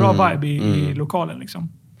feeling, en bra vibe i lokalen.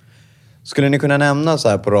 Liksom. Skulle ni kunna nämna så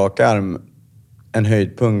här på rak arm en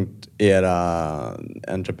höjdpunkt i era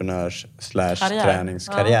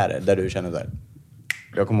entreprenörs/träningskarriärer där du känner där?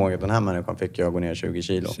 Jag kommer ihåg att den här människan fick jag gå ner 20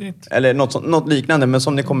 kilo. Shit. Eller något liknande, men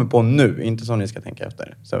som ni kommer på nu. Inte som ni ska tänka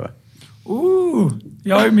efter. Så.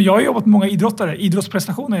 Jag har jobbat med många idrottare.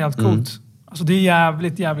 Idrottsprestationer är helt coolt. Alltså det är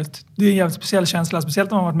en jävligt speciell känsla.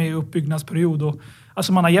 Speciellt när man har varit med i uppbyggnadsperiod. Och,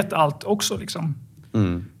 alltså man har gett allt också liksom.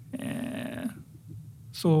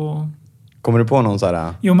 Så... Kommer du på någon så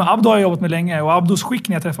här? Jo, men Abdo har jag jobbat med länge. Och Abdos skick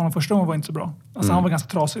när jag träffade honom första gången var inte så bra. Alltså han var ganska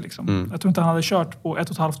trasig liksom. Jag tror inte han hade kört på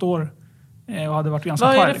 1,5 år. Och hade varit ganska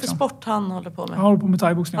Vad är det för liksom. Sport han håller på med? Han håller på med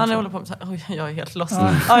thaiboxning. Han håller på med... Oj, jag är helt lost.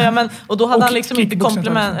 Men, och då hade han liksom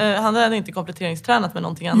inte kompletteringstränat med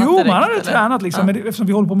någonting annat direkt, men han hade eller? tränat liksom. Men eftersom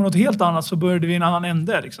vi håller på med något helt annat så började vi i en annan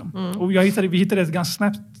ände liksom. Och vi hittade ett ganska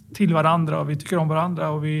snabbt till varandra och vi tycker om varandra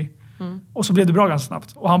och så blev det bra ganska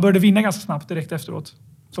snabbt. Och han började vinna ganska snabbt direkt efteråt.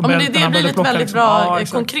 Men det blir ett väldigt bra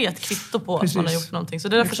konkret kvitto på att man har gjort någonting. Så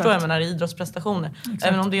det där förstår jag med när idrottsprestationer.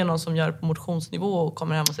 Även om det är någon som gör på motionsnivå och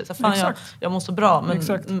kommer hem och säger fan jag mår så bra. Men,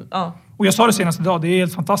 Och jag sa det senast idag, det är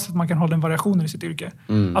helt fantastiskt att man kan hålla den variationen i sitt yrke.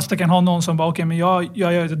 Alltså det kan ha någon som bara, okej, men jag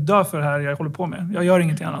dör för det här jag håller på med. Jag gör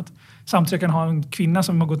ingenting annat. Samtidigt kan ha en kvinna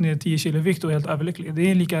som har gått ner 10 kilo i vikt och är helt överlycklig.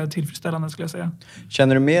 Det är lika tillfredsställande skulle jag säga.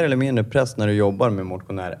 Känner du mer eller mindre press när du jobbar med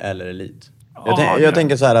motionär eller elit? Jag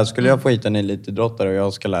tänker så här, skulle jag få hit en elitidrottare och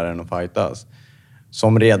jag ska lära den att fightas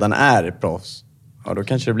som redan är proffs, då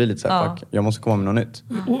kanske det blir lite så här, fuck, jag måste komma med något nytt.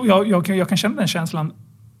 Och jag kan känna den känslan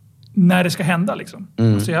när det ska hända liksom.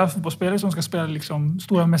 Alltså jag har fotbollsspelare som ska spela liksom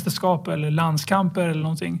stora mästerskap eller landskamper eller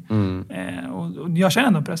någonting. Och jag känner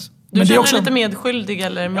ändå press. Du känner dig lite medskyldig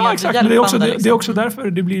eller medhjälpande? Ja, exakt. Det är också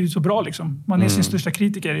därför det blir så bra liksom. Man är sin största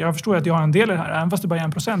kritiker. Jag förstår att jag har en del i det här. Även fast det bara är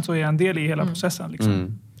 1% så är jag en del i hela processen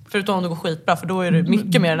liksom. Förutom om det går skitbra, för då är det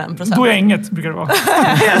mycket mer än 1%. Då är jag inget, brukar det vara.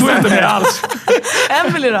 Då är jag inte med alls.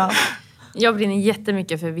 Emelie då? Jag brinner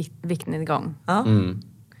jättemycket för viktnedgång.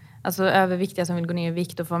 Alltså överviktiga som vill gå ner i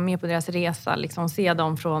vikt och få vara med på deras resa. Liksom se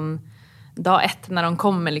dem från dag 1 när de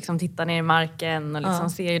kommer, liksom titta ner i marken och liksom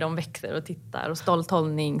se hur de växer och tittar. Och stolt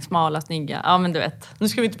hållning, smala, snygga. Ja, men du vet. Nu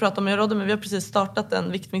ska vi inte prata om Rodde, men vi har precis startat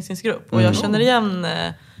en viktminskningsgrupp. Och jag känner igen...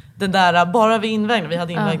 det där, bara vid invägning, vi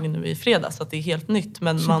hade invägning nu i fredags så att det är helt nytt,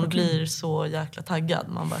 men man blir så jäkla taggad,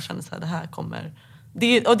 man bara känner så här, det här kommer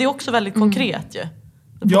och det är också väldigt konkret ju.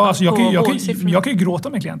 Ja, alltså jag kan ju gråta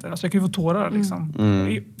med klienter, alltså jag kan ju få tårar liksom.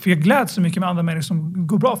 För jag gläds så mycket med andra människor som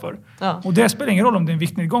går bra för. Och det spelar ingen roll om det är en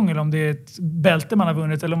viktnedgång eller om det är ett bälte man har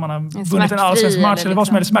vunnit eller om man har vunnit en allsvensk match eller vad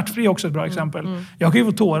som helst. Smärtfri är också ett bra exempel. Jag kan ju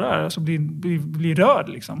få tårar, alltså bli rörd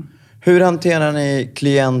liksom. Hur hanterar ni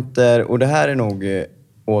klienter, och det här är nog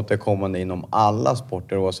återkommande inom alla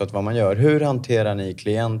sporter oavsett vad man gör. Hur hanterar ni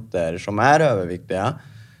klienter som är överviktiga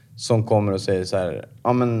som kommer och säger så här,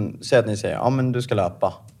 säg att ni säger, du ska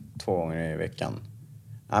löpa 2 gånger i veckan.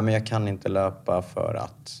 Ja, men jag kan inte löpa för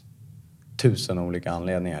att 1000 olika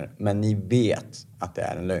anledningar. Men ni vet att det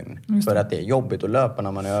är en lögn. För att det är jobbigt att löpa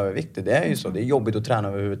när man är överviktig. Det är ju så. Det är jobbigt att träna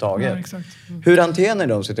överhuvudtaget. Hur hanterar ni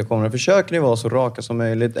de situationerna? Försöker ni vara så raka som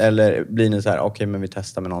möjligt? Eller blir ni så här, okej, men vi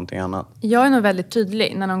testar med någonting annat? Jag är nog väldigt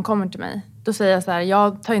tydlig när någon kommer till mig. Då säger jag så här,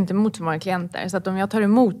 jag tar inte emot så många klienter. Så att om jag tar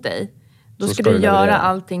emot dig, då ska du göra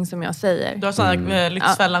allting som jag säger. Du har sådana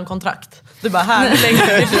Lyxfällan-kontrakt. Du bara, här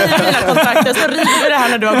lägger vi 4 mina kontrakt. Så river vi det här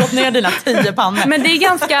när du har gått ner dina 10 pannor. Men det är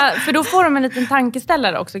ganska, för då får de en liten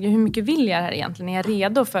tankeställare också. Hur mycket vill jag här egentligen? Är jag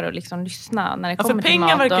redo för att liksom lyssna när det kommer till mat?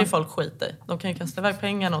 För pengar verkar ju folk skita i. De kan ju kasta iväg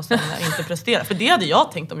pengarna och sen inte prestera. För det hade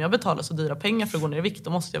jag tänkt, om jag betalar så dyra pengar för att gå ner i vikt,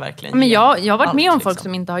 då måste jag verkligen men jag har varit med om folk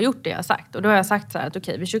som inte har gjort det jag har sagt. Och då har jag sagt så här att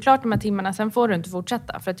okej, vi kör klart de här timmarna, sen får du inte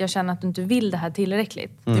fortsätta. För att jag känner att du inte vill det här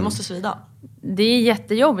tillräckligt. Det måste svida. Det är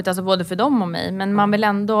jättejobbigt, alltså både för dem och mig. Men man vill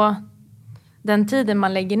ändå... Den tiden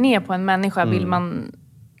man lägger ner på en människa vill man...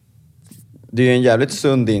 Det är ju en jävligt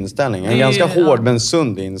sund inställning. En ganska hård men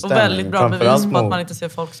sund inställning. Och väldigt bra bevis på att man inte ser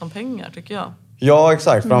folk som pengar, tycker jag. Ja,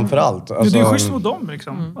 exakt. Framförallt. Alltså, det är schysst mot dem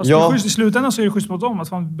liksom. Alltså, det är schysst, i slutändan så är det schysst mot dem.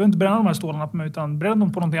 Alltså, man behöver inte bränna de här stålarna på mig, utan bränna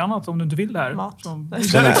dem på någonting annat om du inte vill det här.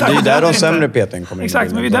 Det är där de sämre PT:n kommer in.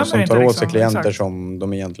 Exakt, men vi de som tar åt sig klienter exakt. som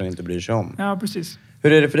de egentligen inte bryr sig om. Ja, precis.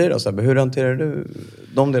 Hur är det för dig då, Sebbe? Hur hanterar du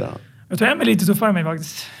de delarna? Jag tror Emelie är lite tuffare än mig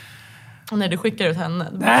faktiskt. Nej, du skickar ut henne.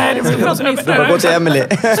 Nej, det var min fru. Jag går till Emelie.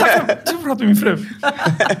 Så pratar med min fru.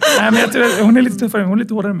 Nej, men jag tror hon är lite tuffare, hon är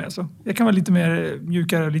lite hårdare med. Så jag kan vara lite mer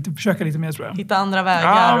mjukare och försöka lite mer, tror jag. Hitta andra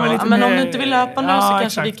vägar. Men om du inte vill löpa nu så kanske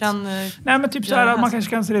exakt. Vi kan... Nej, men typ så här att man kanske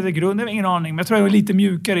kan se det i grunden. Jag har ingen aning. Men jag tror jag är lite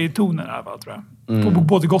mjukare i tonen i alla fall, tror jag. På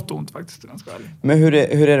både gott och ont faktiskt. Men hur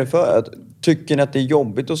är det för... Tycker ni att det är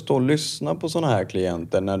jobbigt att stå och lyssna på såna här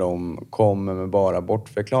klienter när de kommer med bara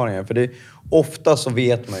bortförklaringar? För det, ofta så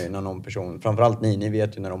vet man ju när någon person, framförallt ni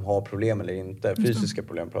vet ju när de har problem eller inte. Fysiska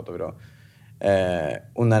problem pratar vi då.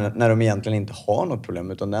 Och när de egentligen inte har något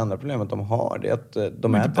problem, utan det enda problemet de har det är att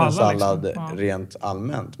de äter en sallad liksom. Rent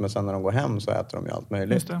allmänt. Men sen när de går hem så äter de ju allt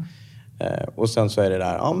möjligt. Och sen så är det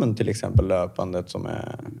där, men till exempel löpandet som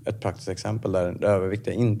är ett praktiskt exempel där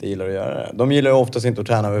överviktiga inte gillar att göra det. De gillar ju oftast inte att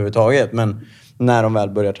träna överhuvudtaget, men när de väl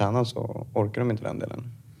börjar träna så orkar de inte den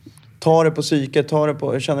delen. Ta det på psyket,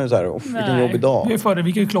 känner du så här, vilken jobbig dag. Det är för det,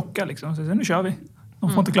 vilken klocka liksom. Så nu kör vi. De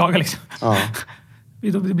får inte klaga liksom. Ja.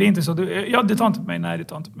 Det blir inte så. Det tar inte på mig. Nej, det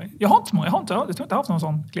tar inte på mig. Jag har inte så många. Jag tror inte haft någon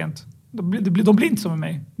sån klient. De blir inte som med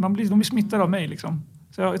mig. De blir smittade av mig liksom.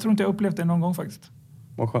 Så jag tror inte jag upplevt det någon gång faktiskt.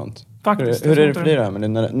 Vad skönt. Faktiskt, hur är det för dig då?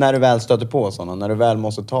 Men när du väl stöter på sådana, när du väl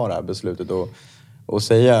måste ta det här beslutet och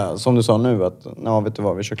säga, som du sa nu, att vet du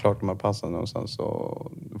vad, vi kör klart de här passen och sen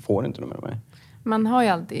så får inte de med mig. Man har ju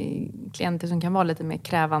alltid klienter som kan vara lite mer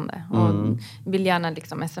krävande och vill gärna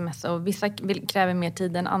liksom smsa, och vissa kräver mer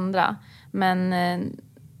tid än andra. Men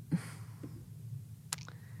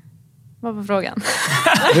vad var frågan?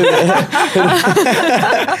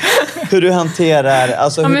 Hur du hanterar,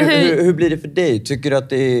 alltså hur blir det för dig? Tycker du att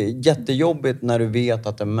det är jättejobbigt när du vet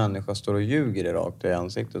att en människa står och ljuger dig rakt i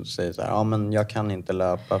ansiktet och säger så här, men jag kan inte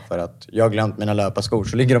löpa för att jag har glömt mina löparskor,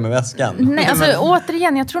 så ligger de i väskan? Nej, alltså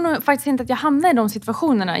återigen, jag tror nog faktiskt inte att jag hamnar i de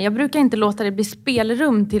situationerna. Jag brukar inte låta det bli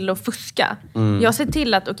spelrum till att fuska. Jag ser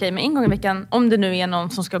till att, men en gång i veckan, om det nu är någon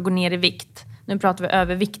som ska gå ner i vikt, nu pratar vi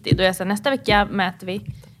överviktig, då är jag så här, nästa vecka mäter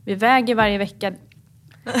vi väger varje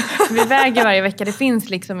vecka. Det finns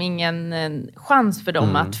liksom ingen chans för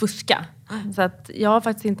dem att fuska. Så att jag har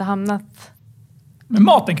faktiskt inte hamnat... Men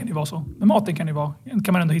maten kan ju vara så.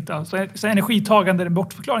 Kan man ändå hitta. Så energitagande,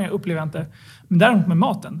 bortförklaringar upplever jag inte. Men däremot med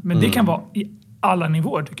maten. Men det kan vara i alla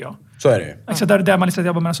nivåer tycker jag. Så är det ju. Alltså där man liksom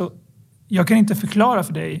jobbar med så. Jag kan inte förklara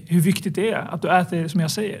för dig hur viktigt det är att du äter som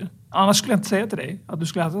jag säger. Annars skulle jag inte säga till dig att du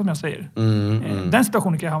skulle äta som jag säger. Den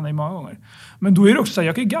situationen kan jag hamna i många gånger. Men då är det också så här,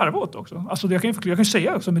 jag kan ju garva åt också. Alltså jag kan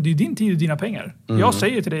säga också, men det är din tid och dina pengar. Jag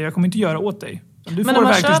säger till dig, jag kommer inte göra åt dig. Men när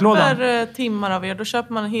man köper timmar av er, då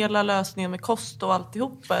köper man hela lösningen med kost och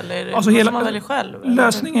alltihopa? Eller alltså hela, man väljer själv?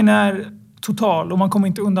 Lösningen är total och man kommer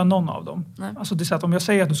inte undan någon av dem. Alltså det är så att om jag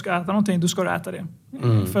säger att du ska äta någonting, då ska du äta det.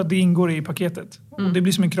 För att det ingår i paketet. Och det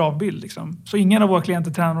blir som en kravbild liksom. Så ingen av våra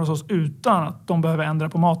klienter tränar hos oss utan att de behöver ändra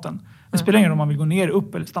på maten. Det spelar ingen roll om man vill gå ner,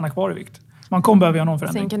 upp eller stanna kvar i vikt. Man kommer behöva göra någon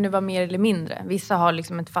förändring. Sen kan det vara mer eller mindre. Vissa har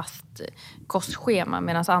liksom ett fast kostschema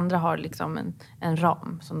medan andra har liksom en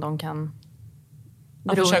ram som de kan...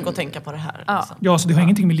 Jag försöker att tänka på det här. Liksom. Ja, så det har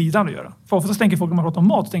ingenting med lidande att göra. För oftast tänker folk, om man pratar om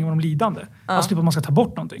mat, så tänker man om lidande. Alltså typ att man ska ta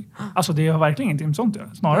bort någonting. Alltså det har verkligen ingenting med sånt att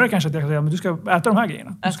göra. Snarare kanske att jag kan säga, men du ska äta de här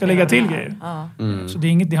grejerna. Du ska lägga till grejer. Så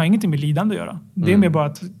det har ingenting med lidande att göra. Det är mer bara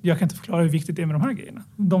att jag kan inte förklara hur viktigt det är med de här grejerna.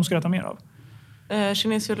 De ska äta mer av.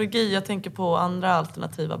 Kinesiologi, jag tänker på andra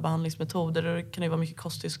alternativa behandlingsmetoder. Det kan ju vara mycket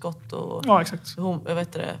kosttillskott och exakt.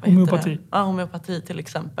 Homeopati. Ja, homeopati till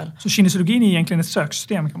exempel. Så kinesiologin är egentligen ett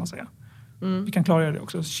söksystem kan man säga. Vi kan klargöra det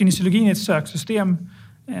också. Kinesiologin är ett söksystem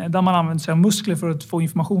där man använder sig av muskler för att få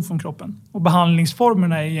information från kroppen. Och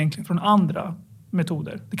behandlingsformerna är egentligen från andra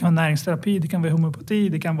metoder. Det kan vara näringsterapi, det kan vara homeopati,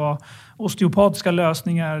 det kan vara osteopatiska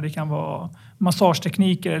lösningar, det kan vara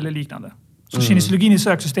massagetekniker eller liknande. Så kinesiologin i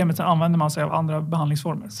söksystemet, så använder man sig av andra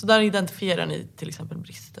behandlingsformer. Så där identifierar ni till exempel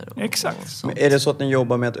brister? Exakt. Men är det så att ni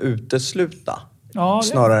jobbar med att utesluta?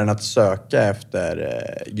 Snarare än att söka efter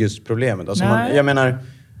just problemet? Alltså jag menar,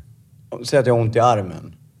 säg att jag har ont i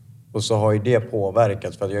armen. Och så har ju det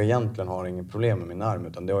påverkats, för att jag egentligen har inget problem med min arm,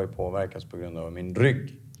 utan det har ju påverkats på grund av min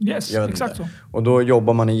rygg. Yes, exakt så. Och då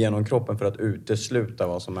jobbar man igenom kroppen för att utesluta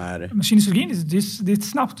vad som är... Men kinesiologin, det är ett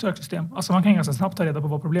snabbt söksystem. Alltså man kan ganska snabbt ta reda på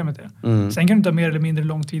vad problemet är. Sen kan det ta mer eller mindre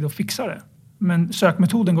lång tid att fixa det. Men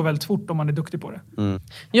sökmetoden går väldigt fort om man är duktig på det.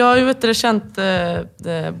 Jag har känt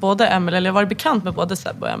både Emelie, eller jag har varit bekant med både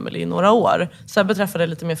Sebbe och Emelie i några år. Sebbe träffade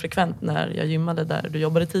lite mer frekvent när jag gymmade där du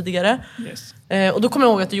jobbade tidigare. Yes. Och då kommer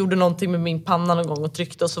jag ihåg att du gjorde någonting med min panna någon gång och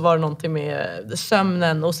tryckte, och så var det någonting med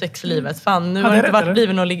sömnen och sexlivet. Fan, nu har det inte varit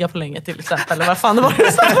blivit att ligga på länge till exempel. Eller vad fan det var det?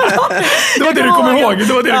 Det var det du kom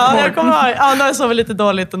ihåg. Jag kommer ihåg. Ja, nu har jag sovit lite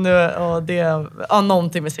dåligt och nu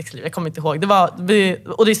någonting med sexlivet. Jag kommer inte ihåg.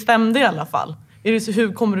 Och det stämde i alla fall.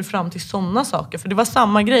 Hur kommer du fram till sådana saker? För det var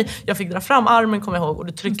samma grej. Jag fick dra fram armen, kommer jag ihåg, och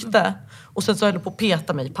du tryckte. Och sen så höll du på att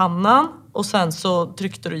peta mig i pannan. Och sen så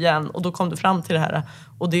tryckte du igen och då kom du fram till det här.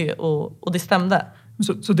 Och det stämde.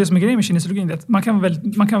 Så det som är grejen med kinesiologin är att man kan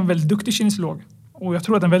vara väldigt duktig kinesiolog. Och jag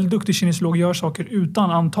tror att en väldigt duktig kinesiolog gör saker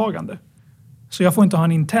utan antagande. Så jag får inte ha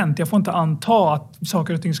en intent. Jag får inte anta att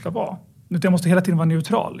saker och ting ska vara. Utan jag måste hela tiden vara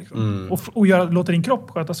neutral. Liksom. Och låta din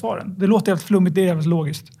kropp sköta svaren. Det låter helt flummigt, det är helt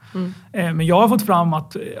logiskt. Men jag har fått fram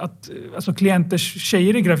att alltså klienters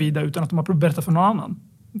tjejer är gravida utan att de har berättat för någon annan.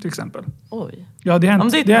 Till exempel. Oj. Ja, det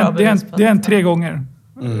har hänt 3 gånger.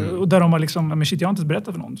 Och där de har liksom, men shit, jag har inte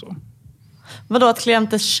berättat för någon så. Vadå, att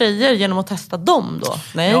klienters tjejer genom att testa dem då?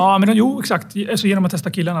 Nej. Ja, men exakt. Alltså genom att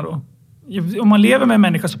testa killarna då. Om man lever med en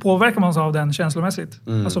människa så påverkar man sig av den känslomässigt.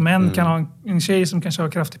 Alltså män kan ha en tjej som kanske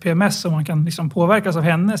har kraftig PMS och man kan liksom påverkas av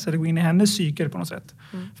hennes eller gå in i hennes psyker på något sätt.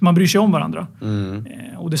 För man bryr sig om varandra.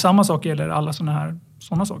 Och det är samma sak gäller alla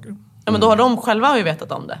såna saker. Ja, men då har de själva ju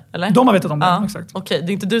vetat om det, eller? De har vetat om det, exakt. Okej,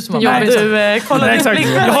 det är inte du som har kollade upp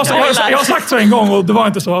blickvärdet. Jag har sagt så en gång och det var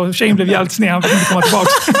inte så. Tjejen blev jävligt sned, han fick inte komma tillbaka.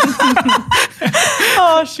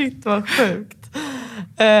 Shit, vad sjukt.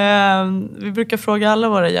 Vi brukar fråga alla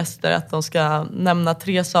våra gäster att de ska nämna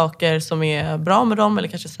 3 saker som är bra med dem eller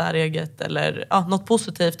kanske säreget eller något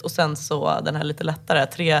positivt och sen så den här lite lättare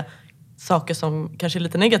 3 saker som kanske är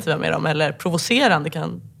lite negativa med dem eller provocerande,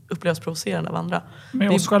 kan upplevas provocerande av andra.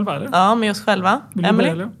 Med oss själva eller? Ja, med oss själva.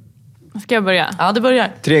 Emily? Ska jag börja? Ja, det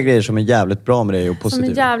börjar. 3 grejer som är jävligt bra med dig och positiva.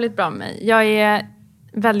 Som är jävligt bra med mig. Jag är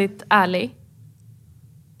väldigt ärlig.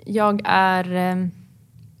 Jag är...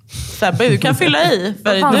 Sebbe, du kan fylla i.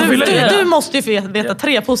 För du måste ju veta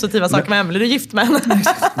 3 positiva saker med Emily. Du är gift med henne.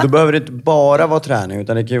 Då behöver det inte bara vara träning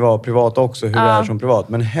utan det kan ju vara privat också, hur det är som privat.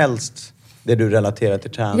 Men helst det du relaterar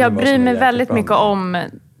till träning. Jag bryr mig väldigt mycket om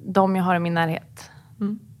de jag har i min närhet.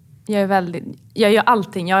 Jag gör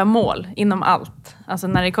allting, jag har mål inom allt. Alltså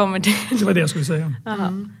när det kommer till... Det var det jag skulle säga.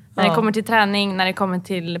 När det kommer till träning, när det kommer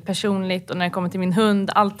till personligt och när det kommer till min hund,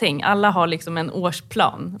 allting. Alla har liksom en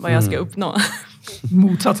årsplan vad jag ska uppnå.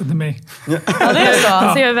 Motsatsen till mig. Ja, det är så.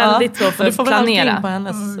 Alltså jag är väldigt så för att planera. På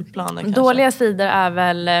hennes planer, dåliga sidor är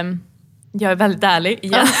väl... Jag är väldigt ärlig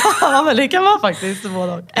igen. Ja, men det kan vara faktiskt.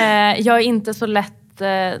 Jag är inte så lätt...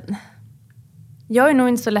 Jag är nog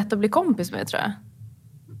inte så lätt att bli kompis med, tror jag.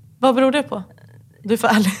 Vad beror det på? Du är för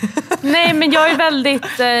ärlig. Nej, men jag är väldigt...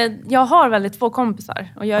 jag har väldigt få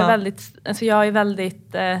kompisar. Och jag är väldigt... Alltså jag är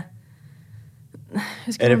väldigt...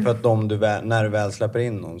 Är det för att när du väl släpper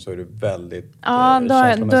in någon så är du väldigt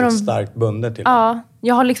känslomässigt starkt bunden till dem?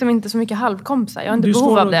 Jag har liksom inte så mycket halvkompisar. Jag har inte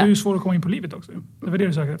behov av det. Det är ju svårt att komma in på livet också. Det var det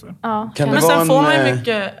du söker efter. Men sen får man ju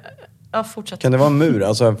mycket... Ja, fortsätt. Kan det vara en mur,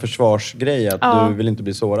 alltså en försvarsgrej att du vill inte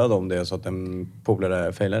bli sårad om det är så att en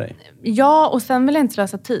polare failar dig? Ja, och sen vill jag inte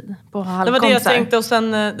slösa tid på att ha halvkompisar. Det var det jag tänkte och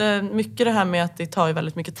sen mycket det här med att det tar ju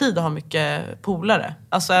väldigt mycket tid att ha mycket polare.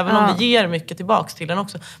 Alltså även om det ger mycket tillbaks till den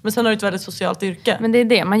också. Men sen har du ett väldigt socialt yrke. Men det är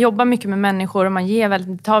det, man jobbar mycket med människor och man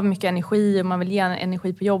tar mycket energi och man vill ge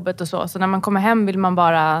energi på jobbet och så. Så när man kommer hem vill man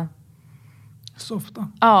bara... Softa.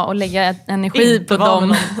 Ja, och lägga energi på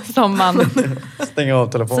dem som man... Stänga av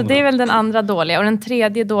telefonen. Så det är väl den andra dåliga. Och den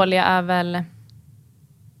tredje dåliga är väl...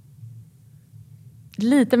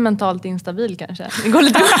 Lite mentalt instabil kanske. Det går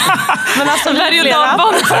lite... Men alltså berg- och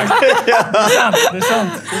dalbana. Det är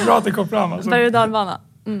sant. Det är bra att det kom fram. Alltså. Berg- och dalbana.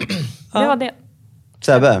 Det var det.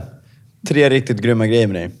 Sebbe, 3 riktigt grymma grejer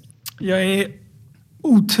med dig. Jag är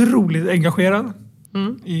otroligt engagerad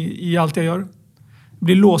i allt jag gör.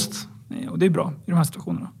 Blir låst. Och det är bra i de här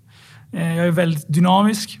situationerna. Jag är väldigt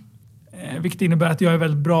dynamisk. Vilket innebär att jag är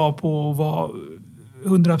väldigt bra på att vara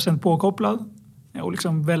 100% påkopplad. Och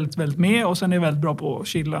liksom väldigt, väldigt med. Och sen är jag väldigt bra på att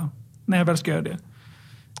chilla när jag väl ska göra det.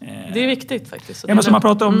 Det är viktigt faktiskt. Ja, men som man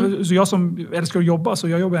pratar om, så jag som älskar att jobba, så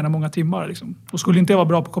jag jobbar gärna många timmar. Liksom. Och skulle inte jag vara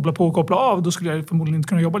bra på att koppla på och koppla av, då skulle jag förmodligen inte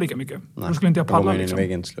kunna jobba lika mycket. Då skulle inte jag palla.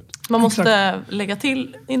 Liksom. Man måste lägga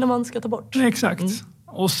till innan man ska ta bort. Exakt.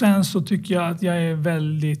 Och sen så tycker jag att jag är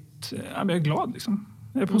väldigt... jag är glad liksom.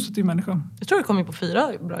 Jag är en positiv människa. Jag tror vi kom in på 4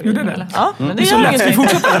 bra grejer. Gjorde det? Ja, men det är så lätt. Ska vi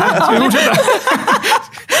fortsätta?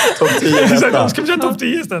 Topp 10 nästa. Ska vi köra topp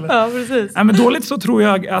 10 istället? Ja, precis. Men dåligt så tror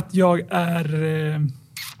jag att jag är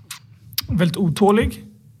väldigt otålig.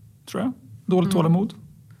 Tror jag. Dåligt tålamod.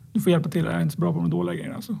 Du får hjälpa till. Jag är inte så bra på de dåliga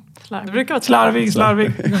grejerna. Alltså. Det brukar vara slarvig.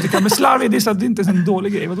 Men slarvig, det är inte en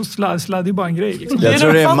dålig grej. Vadå slarv? Det är bara en grej. Liksom. Jag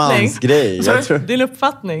tror det är en mans grej. Det är en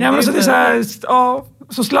uppfattning. Ja, men alltså, det är så här,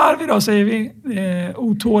 så slarvig då säger vi.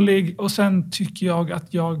 Otålig. Och sen tycker jag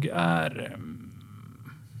att jag är...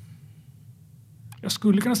 jag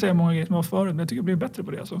skulle kunna säga många grejer som jag var förut. Men jag tycker jag blir bättre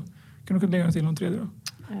på det. Alltså. Kan du lägga till någon tredje då?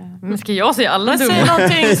 Men ska jag säga alla dumma? Säg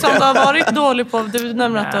någonting som du har varit dålig på. Du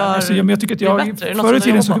nämner att du har... Alltså, jag tycker att jag... Förr i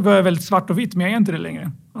tiden så var jag väldigt svart och vitt. Men jag är inte det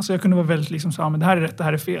längre. Alltså jag kunde vara väldigt liksom så, men det här är rätt, det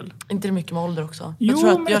här är fel. Inte det mycket med ålder också?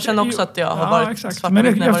 Jo, jag känner också att jag har varit exakt. svart och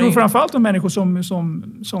men vitt. Jag tror framförallt om människor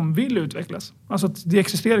som vill utvecklas. Alltså det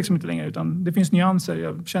existerar liksom inte längre. Utan det finns nyanser.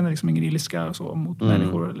 Jag känner liksom ingen ilska så mot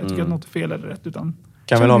människor. Eller tycker att något är fel eller rätt. Utan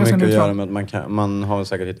kan väl ha mycket att göra med att man har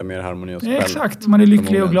säkert hittat mer harmoni hos sig själv. Exakt, man är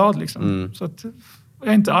lycklig och glad liksom. Så att, jag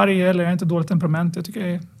är inte arg eller jag är inte dåligt temperament. Jag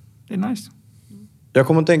tycker det är nice. Jag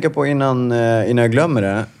kommer att tänka på innan jag glömmer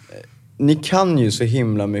det. Ni kan ju så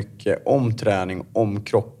himla mycket om träning, om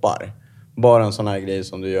kroppar. Bara en sån här grej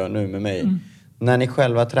som du gör nu med mig. När ni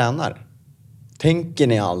själva tränar, Tänker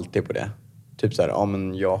ni alltid på det? Typ så här,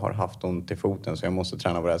 men jag har haft ont i foten så jag måste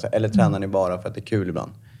träna på det här. Eller tränar ni bara för att det är kul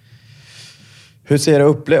ibland? Hur ser det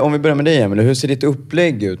upplägg, om vi börjar med dig Emil, hur ser ditt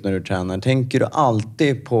upplägg ut när du tränar? Tänker du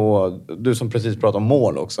alltid på, du som precis pratade om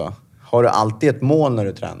mål också. Har du alltid ett mål när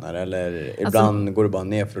du tränar eller ibland går du bara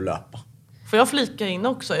ner för att löpa? Får jag flika in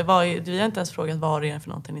också? Vi har inte ens frågat vad det är för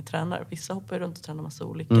någonting ni tränar. Vissa hoppar ju runt och tränar massa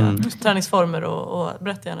olika träningsformer och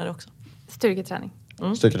berätta gärna det också. Styrketräning.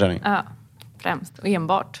 Styrketräning? Ja, främst och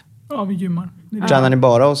enbart. Ja, vi gymmar. Tränar ni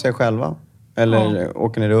bara hos er själva? Eller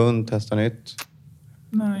åker ni runt, testar nytt?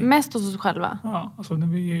 Nej. Mest hos oss själva. Ja, alltså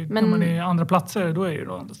när man är andra platser, då är det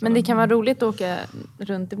då. Men det kan vara roligt att åka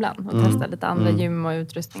runt ibland och testa lite andra gym och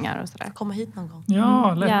utrustningar och sådär. Komma hit någon gång.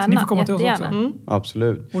 Ja, lätt. Gärna, Ni får komma till oss också.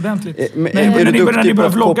 Absolut. Ordentligt. Är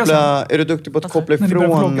du duktig på att koppla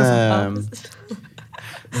ifrån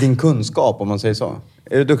din kunskap, om man säger så?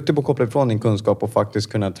 Är du duktig på att koppla ifrån din kunskap och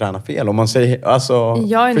faktiskt kunna träna fel? Om man säger, alltså,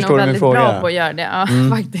 jag är nog väldigt bra på att göra det,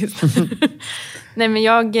 faktiskt. Nej, men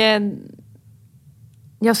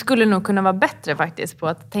jag skulle nog kunna vara bättre faktiskt på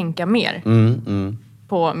att tänka mer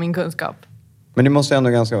på min kunskap. Men det måste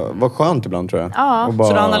ändå vara skönt ibland, tror jag. Ja.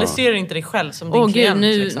 Så du analyserar inte dig själv som din klient?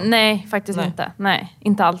 Liksom? Nej, faktiskt inte. Nej,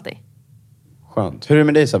 inte alltid. Skönt. Hur är det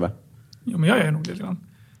med dig, Sebbe? Jo, men jag är nog lite grann.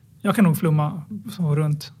 Jag kan nog flumma så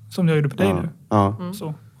runt som jag gjorde på dig nu.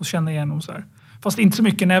 Så, och känna igenom så här. Fast inte så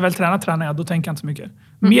mycket. När jag väl tränar jag. Då tänker jag inte så mycket.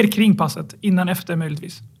 Mer kring passet. Innan, efter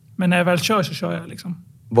möjligtvis. Men när jag väl kör så kör jag liksom.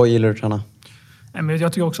 Vad gillar du att träna? Nej, men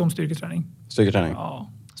jag tycker också om styrketräning. Styrketräning? Ja.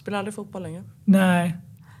 Spelar aldrig fotboll längre? Nej.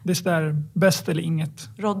 Det är där bäst eller inget.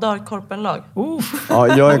 Roddar korpenlag?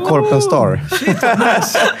 Ja, jag är korpenstar.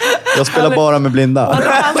 Jag spelar bara med blinda.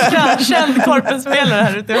 Han känd korpenspelare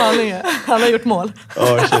här ute i Haninge. Han har gjort mål.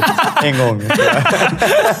 Shit. En gång.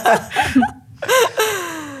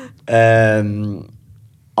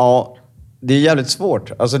 Ja, det är jävligt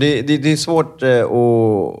svårt. Alltså det är svårt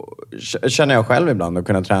att, känner jag själv ibland, att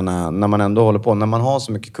kunna träna när man ändå håller på. När man har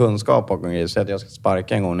så mycket kunskap och grejer. Så att jag ska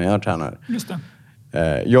sparka en gång när jag tränar. Just det.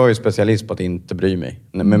 Jag är ju specialist på att inte bry mig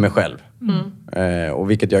med mig själv.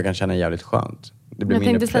 Och vilket jag kan känna är jävligt skönt. Det blir jag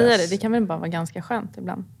tänkte press. säga det kan väl bara vara ganska skönt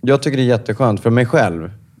ibland. Jag tycker det är jätteskönt för mig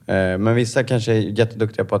själv. Men vissa kanske är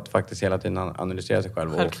jätteduktiga på att faktiskt hela tiden analysera sig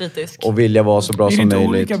själv. Och vilja vara så bra som möjligt. Det är inte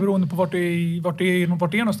olika beroende på vart det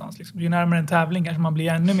är någonstans. Liksom. Ju närmare en tävling kanske man blir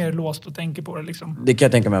ännu mer låst och tänker på det. Liksom. Det kan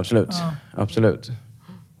jag tänka mig, absolut. Ja. Absolut.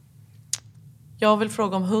 Jag vill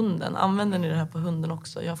fråga om hunden. Använder ni det här på hunden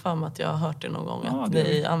också? Jag har för mig att jag har hört det någon gång. Att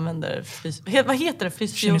ni använder... Vad heter det?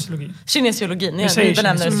 Kinesiologi. Ni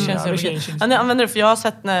benämner det kinesiologi. Ja, ni använder det, för jag har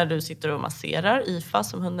sett när du sitter och masserar IFA,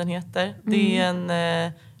 som hunden heter. Det är en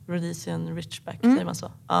Rhodesian Ridgeback, säger man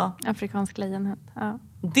så? Ja. Afrikansk lejonhund. Ja.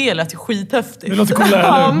 Det lät ju skithäftigt. Det låter coolare.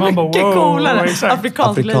 Ja, man bara, mycket coolare.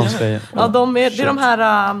 Afrikansk lejonhund. Ja, det är de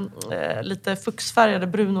här lite fuxfärgade,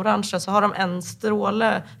 brun-orangea. Så har de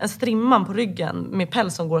en strimman på ryggen med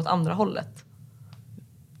päls som går åt andra hållet.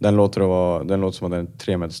 Den låter som att den är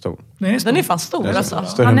 3 meter stor. Den är fan stor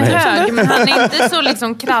alltså. Han är hög, men han är inte så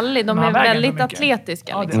liksom krallig. De är väldigt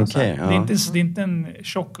atletiska. Ja, liksom. det är inte en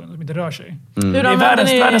tjock hund som inte rör sig. Det Hur är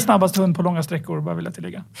världens snabbaste hund på långa sträckor, bara vill jag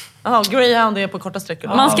tillägga. Jaha, greyhound är på korta sträckor.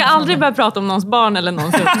 Man ska aldrig börja prata om någons barn eller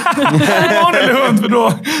någons hund. Barn eller hund, för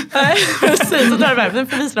då... Nej, precis. Och där är den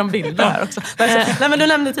förvisar de bilder här också. Nej, men du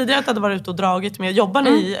nämnde tidigare att du hade varit ute och dragit med. Jobbar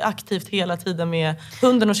ni aktivt hela tiden med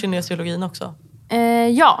hunden och kinesiologin också?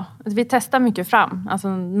 Ja, vi testar mycket fram. Alltså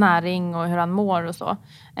näring och hur han mår och så.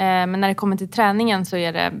 Men när det kommer till träningen så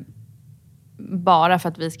är det bara för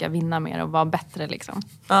att vi ska vinna mer och vara bättre liksom.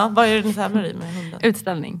 Ja, vad är det ni tävlar i med hunden?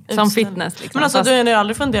 Utställning. Som fitness liksom. Men alltså du har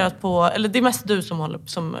aldrig funderat på, eller det är mest du som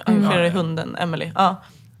engagerar i hunden, Emily. Ja.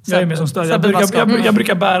 Jag är med som stöd. Jag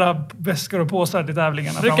brukar bära väskor och påsar till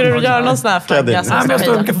tävlingarna. Brukar du göra någon sån här flagga? Jag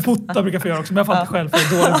brukar få fota, brukar få göra också. Men jag får inte själv,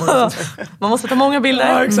 för jag är dålig på det. Man måste ta många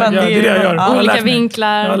bilder. Ja, exakt. Det är det jag gör. Olika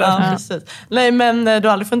vinklar. Precis. Nej, men du har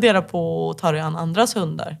aldrig funderat på att ta dig an andras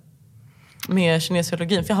hundar? Med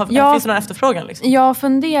kinesiologin? För finns det någon efterfrågan? Liksom? Jag har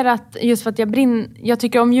funderat, just för att jag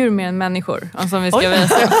tycker om djur mer än människor. Alltså, om vi ska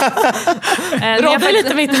visa. Rådde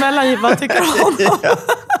lite mitt emellan. Vad tycker du om dem?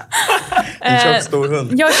 En tjock stor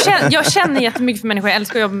hund. Jag känner jättemycket för människor. Jag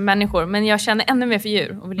älskar att jobba med människor. Men jag känner ännu mer för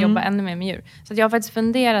djur. Och vill jobba ännu mer med djur. Så jag har faktiskt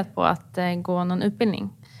funderat på att gå någon utbildning.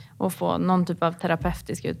 Och få någon typ av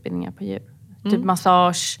terapeutiska utbildningar på djur. Typ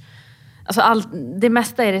massage. Alltså det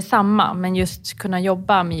mesta är det samma. Men just kunna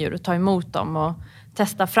jobba med djur och ta emot dem. Och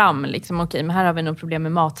testa fram. Liksom, okej, men här har vi nog problem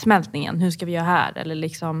med matsmältningen. Hur ska vi göra här? Eller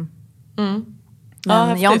liksom...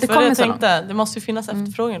 Men jag har inte kommit så långt. Det måste ju finnas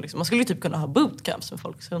efterfrågan. Liksom. Man skulle ju typ kunna ha bootcamps med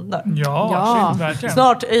folks hundar. Ja. Verkligen.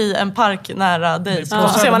 Snart i en park nära dig så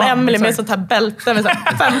ser man Emily med sånt här bälte med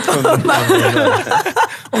 15 hundar.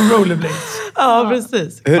 Och rollerblades. Ja,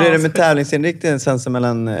 precis. Hur är det med tävlingsinriktningen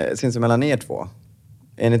sinsemellan er två?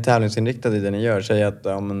 Är ni tävlingsinriktade i det ni gör? Säg att du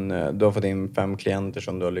har fått in 5 klienter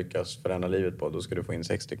som du har lyckats förändra livet på. Då ska du få in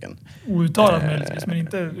 6 stycken. Outtalat möjligtvis, men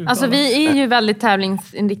inte uttalat. Alltså vi är ju väldigt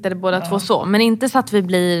tävlingsinriktade båda två så. Men inte så att vi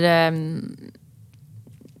blir...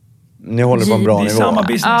 Ni håller på en bra nivå. Det är samma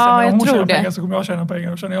business. Ja, om hon tror tjänar det. pengar så kommer jag tjäna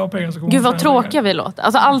pengar. Och tjänar jag pengar så kommer Gud hon vad tjäna pengar. tråkiga vi låter.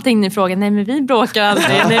 Alltså allting ni frågar, nej men vi bråkar aldrig.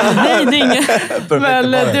 Nej, det är inget.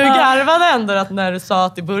 Men du garvade ändå att när du sa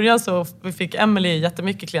att i början så fick Emily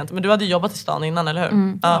jättemycket klienter. Men du hade jobbat i stan innan, eller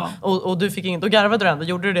hur? Ja. Och du fick inget. Då garvade du ändå.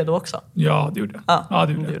 Gjorde du det då också? Ja, det gjorde jag. Ja,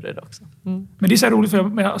 det gjorde det också. Men det är så här roligt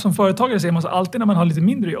för som företagare ser man så alltid när man har lite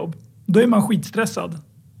mindre jobb. Då är man skitstressad.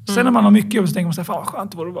 Sen när man har mycket jobb så tänker man så här, fan vad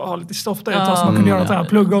skönt det vore att ha lite softare ett tag så man kunde göra något annat,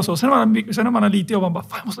 plugga och så. Sen när man har lite jobb, man bara,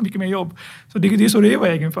 fan jag måste ha mycket mer jobb. Så det är så det är att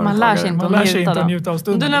vara egen företagare. Man lär sig inte att njuta av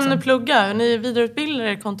stunden. Du nämnde plugga. Ni vidareutbildar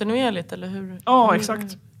er kontinuerligt, eller hur? Ja,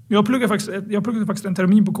 exakt. Jag pluggade faktiskt en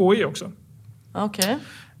termin på KI också. Okej.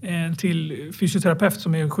 Till fysioterapeut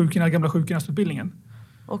som är gamla sjukgymnastutbildningen.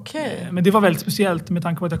 Okej. Men det var väldigt speciellt med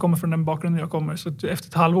tanke på att jag kommer från den bakgrunden jag kommer. Så efter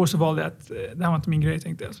ett halvår så valde jag att det här var inte min grej,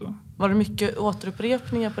 tänkte jag. Så. Var det mycket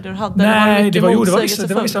återupprepningar på det du hade? Nej, det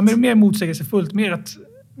var vissa mer motsägelsefullt. Mer att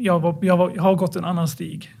jag har gått en annan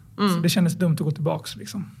stig. Så det kändes dumt att gå tillbaks.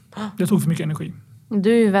 Liksom. Det tog för mycket energi.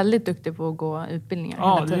 Du är ju väldigt duktig på att gå utbildningar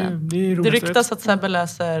hela tiden. Det ryktas att Sebbe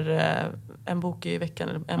läser en bok i veckan.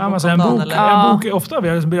 Eller en bok om dagen. Eller? En bok är ofta.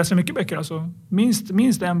 Vi läser mycket böcker. Alltså.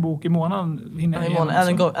 Minst en bok i månaden hinner jag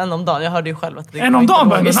igenom. En om dagen. Jag hörde ju själv att det en om dagen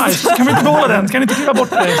bara, nice. Kan vi inte behålla den? Kan ni inte kliva bort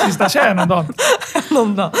det sista tjejen om dagen? En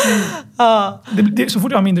om dagen. Så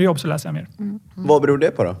fort jag har mindre jobb så läser jag mer. Vad beror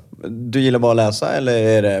det på då? Du gillar bara att läsa eller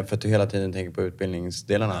är det för att du hela tiden tänker på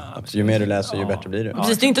utbildningsdelarna? Att ju mer du läser ju bättre blir du?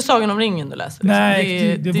 Precis, det är inte Sagan om ringen du läser. Liksom.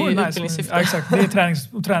 Nej, det är nice. Utbildningssyfte. Ja, exakt, det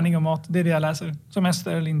är träning och mat. Det är det jag läser.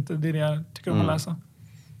 Semester eller inte, det är det jag tycker om att läsa.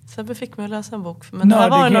 Sebbe fick mig att läsa en bok. Men det här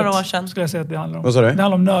var några år sedan. Skulle jag säga att det handlar om. Vad sa du? Det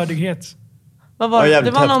handlar om nördighet. Vad var det?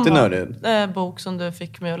 Det var någon bok som du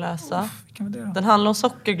fick mig att läsa. Kan det då? Den handlar om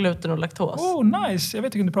socker, gluten och laktos. Nice. Jag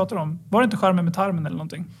vet inte om du pratar om. Var det inte skärmen med tarmen eller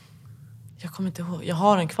någonting? Jag kommer inte ihåg. Jag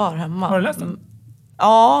har den kvar hemma. Har du läst den?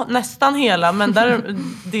 Ja, nästan hela. Men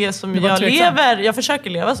det som jag försöker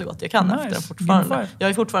leva så gott jag kan efter den fortfarande. Jag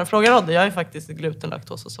är fortfarande, fråga Rodde, jag är faktiskt gluten,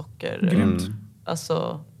 laktos och socker.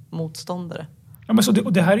 Alltså motståndare. Ja, men så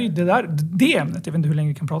det här är ju det ämnet, jag vet inte hur länge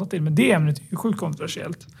vi kan prata till, men det ämnet är ju sjukt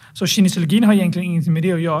kontroversiellt. Så kinesiologin har egentligen ingenting med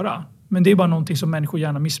det att göra. Men det är bara någonting som människor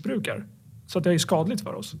gärna missbrukar. Så att det är skadligt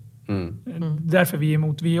för oss. Därför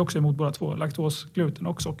vi är också emot båda två. Laktos, gluten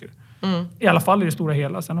och socker. I alla fall i det stora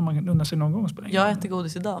hela. Sen om man undrar sig någon gång spelar ingen. Jag äter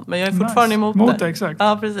godis idag, men jag är fortfarande emot det. Exakt.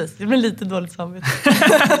 Ja, precis. Det blir lite dåligt samvete.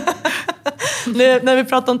 När vi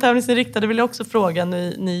pratar om tävlingsinriktade vill jag också fråga.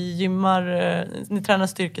 Ni gymmar, ni tränar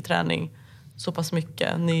styrketräning så pass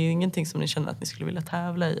mycket. Ni är ingenting som ni känner att ni skulle vilja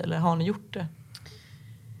tävla i? Eller har ni gjort det?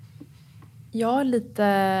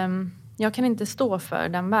 Jag kan inte stå för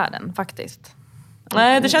den världen faktiskt.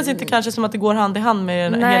 Nej, det känns inte kanske som att det går hand i hand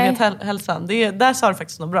med helhälsan. Där sa du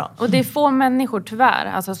faktiskt något bra. Och det är få människor tyvärr,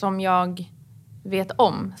 alltså som jag vet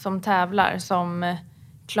om, som tävlar, som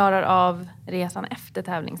klarar av resan efter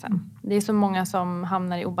tävling sen. Det är så många som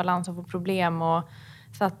hamnar i obalans och får problem.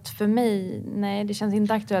 Så att för mig, nej, det känns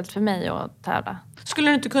inte aktuellt för mig att tävla.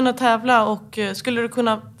 Skulle du inte kunna tävla och skulle du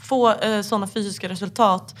kunna få sådana fysiska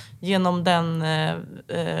resultat genom den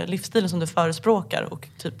livsstilen som du förespråkar och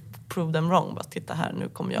typ prove them wrong? Bara titta här, nu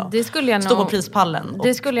kommer jag stå på prispallen.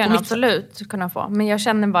 Det skulle jag nog absolut kunna få. Men jag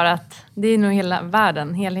känner bara att det är nog hela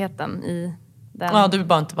världen, helheten i den. Ja, du vill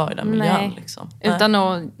bara inte vara i den miljön. Liksom. Utan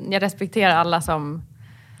att jag respekterar alla som...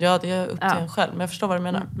 Ja, det är upp till en själv. Men jag förstår vad du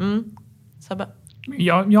menar. Sebbe?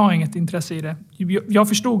 Jag har inget intresse i det. Jag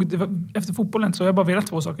förstod, efter fotbollen så har jag bara velat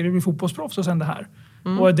 2 saker. Det blir fotbollsproffs och sen det här.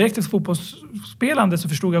 Och direkt efter fotbollsspelande så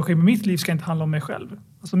förstod jag att mitt liv ska inte handla om mig själv.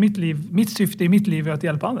 Alltså mitt syfte i mitt liv är att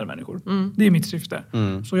hjälpa andra människor. Det är mitt syfte.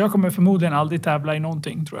 Så jag kommer förmodligen aldrig tävla i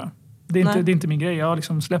någonting, tror jag. Det är inte min grej. Jag har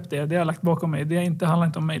liksom släppt det. Det har jag lagt bakom mig. Det handlar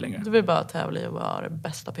inte om mig längre. Du vill bara tävla i att vara det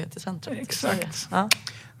bästa PT-centret. Exakt. Ja.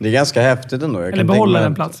 Det är ganska häftigt ändå. Eller behålla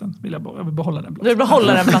den platsen. Jag vill behålla den platsen. Du vill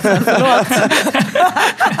behålla den platsen, förlåt.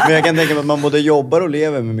 Men jag kan tänka mig att man både jobbar och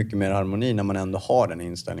lever med mycket mer harmoni när man ändå har den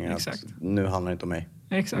inställningen. Exakt. Att nu handlar det inte om mig.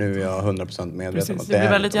 Exakt. Nu är jag 100% medveten om att det blir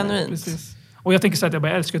väldigt genuint. Precis. Och jag tänker så att jag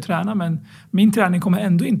bara älskar att träna, men min träning kommer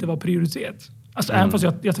ändå inte vara prioritet. Alltså, även fast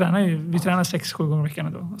vi tränar 6-7 gånger i veckan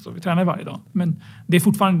idag. Alltså, vi tränar varje dag. Men det är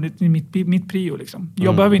fortfarande mitt prio. Liksom.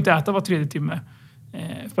 Jag behöver inte äta var 3:e timme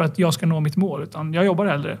för att jag ska nå mitt mål. Utan jag jobbar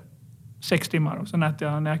hellre 6 timmar och sen äter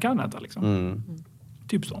jag när jag kan äta. Liksom.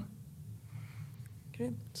 Typ så.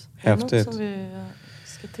 Grymt. Häftigt. Är det något som vi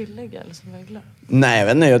ska tillägga eller som vi har glömt? Nej, jag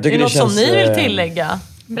vet inte. Jag tycker är det det något känns... som ni vill tillägga?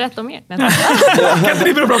 Berätta om er. Kan inte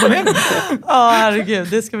ni börja prata mer? Ja, herregud.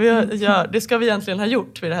 Det ska vi egentligen ha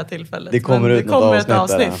gjort vid det här tillfället. Det kommer ut ett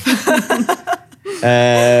avsnitt.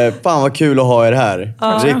 Fan vad kul att ha er här.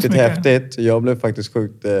 Ja. Riktigt häftigt. Jag blev faktiskt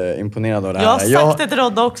sjukt imponerad av det här. Jag har sagt det till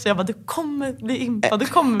Rodda också. Jag bara, du kommer bli impad. Fast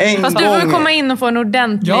du får komma in och få en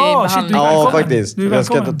ordentlig behandling. Ja, faktiskt. Jag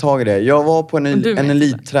ska ta tag i det. Jag var på en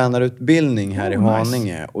elittränarutbildning här i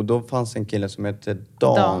Haninge. Och då fanns en kille som hette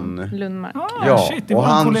Dan Lundmark. Och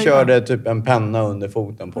han körde typ en penna under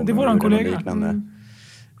foten på mig. Det var en kollega.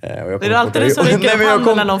 Det är alltid det som rycker upp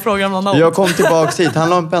handen när någon frågar om någon. Jag kom tillbaka hit. Han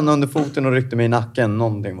la en penna under foten och ryckte mig i nacken.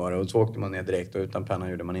 Någonting var det. Och så åkte man ner direkt. Och utan penna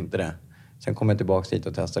gjorde man inte det. Sen kom jag tillbaka hit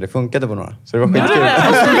och testade. Det funkade på några. Så det var skitkul.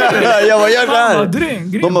 Jag var gör det här.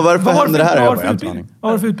 De bara, varför händer det här? Vad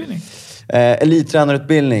var det för utbildning?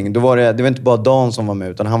 Elittränarutbildning. Det var inte bara Dan som var med.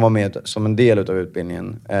 Utan han var med som en del av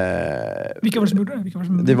utbildningen. Vilka var det som gjorde det?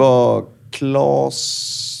 Det var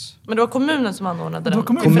Claes... Men det var kommunen som anordnade den?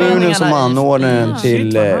 Kommunen som anordnade den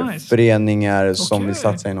till föreningar som vill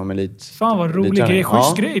satsa inom elit. Fan vad rolig grej.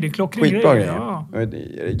 Schysst grej. Det är klockren grej. Skitbra grej. Ja. Det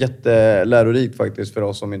är jättelärorikt faktiskt för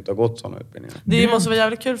oss som inte har gått sådana utbildningar. Det måste vara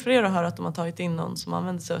jävligt kul för er att höra att de har tagit in någon som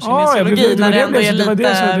använder sig av kinesiologi när det ändå är lite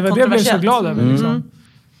kontroversiellt. Det blev jag så glad över. Liksom.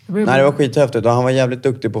 Nej, det var skithäftigt och han var jävligt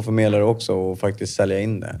duktig på att förmedla det också och faktiskt sälja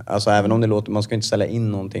in det. Alltså även om det låter, man ska inte sälja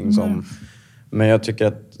in någonting som... Men jag tycker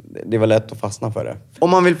att det var lätt att fastna för det. Om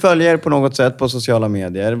man vill följa er på något sätt på sociala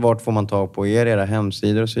medier, vart får man ta på er, era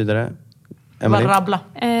hemsidor och så vidare? Emily? Rabbla.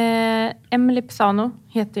 Emily Pisano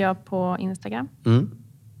heter jag på Instagram.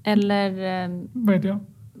 Eller... Vad heter jag?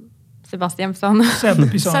 Sebastian Pisano.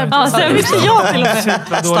 Seb Pisano. Ja, Seb visste jag till och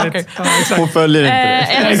med. Hon följer inte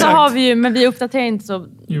det. Eller så har vi ju, men vi uppdaterar inte så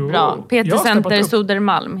bra. Peter Center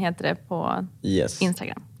Sodermalm heter det på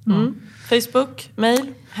Instagram. Facebook,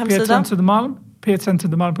 mail, hemsida.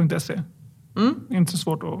 petercentermalm.se. Inte så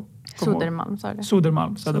svårt att Sodermalm, sa det.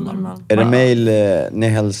 Sodermalm. Är det mail ni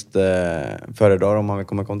helst föredrar om man vill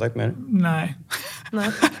komma i kontakt med er? Nej.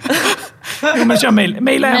 Jo, men kör mail.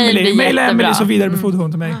 Maila Emily så vidarebefordrar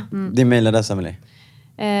hon till mig. Din mailadress, Emily?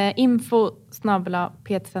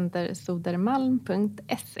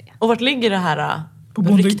 info@petercentersodermalm.se. Och vart ligger det här på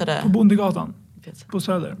Bondegatan. På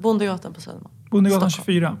Söder. Bondegatan på Södermalm. Bondegatan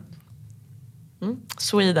 24.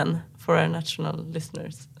 Sweden for our national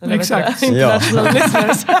listeners. Exakt. International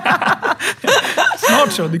listeners.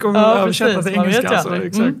 Snart så. Det kommer att översätta till engelska. Alltså.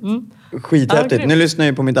 Exakt. Skithäftigt. Ni lyssnar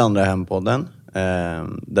ju på mitt andra hempodden.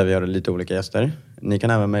 Där vi har lite olika gäster. Ni kan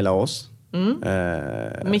även mejla oss.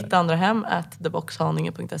 Mitt andra hem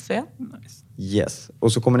 @theboxhaninge.se. Nice. Yes.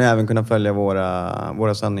 Och så kommer ni även kunna följa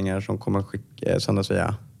våra sändningar som kommer sändas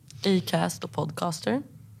via Acast och Podcaster.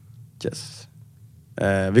 Yes.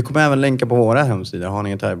 Vi kommer även länka på våra hemsidor.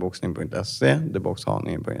 haningetaiboxning.se,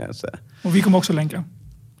 theboxhaninge.se. Och vi kommer också länka.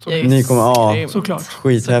 Ni kommer, såklart.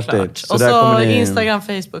 Skithäftigt. Så och så ni... Instagram,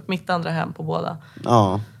 Facebook, mitt andra hem på båda.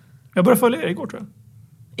 Ja. Jag började följa er igår, tror jag.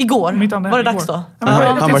 Igår? Var det dags då?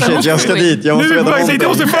 Han bara, shit, jag ska dit. Jag måste veta jag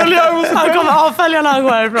måste följa. Han kommer avfölja när han går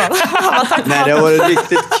härifrån. Nej, det har varit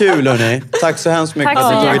riktigt kul, hörni. Tack så hemskt mycket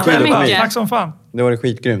att ni tagit tid på mig. Tack som fan. Det var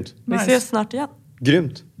skitgrymt. Vi ses snart igen.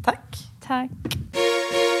 Grymt. Tack.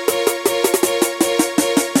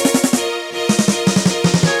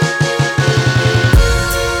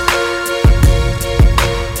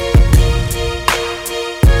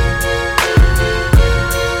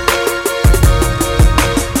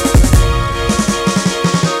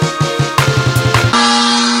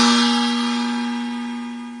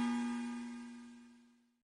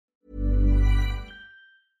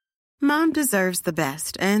 Mom deserves the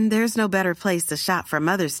best, and there's no better place to shop for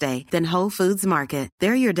Mother's Day than Whole Foods Market.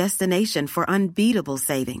 They're your destination for unbeatable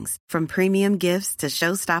savings, from premium gifts to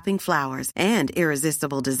show-stopping flowers and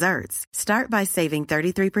irresistible desserts. Start by saving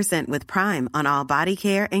 33% with Prime on all body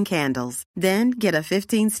care and candles. Then get a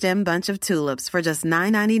 15-stem bunch of tulips for just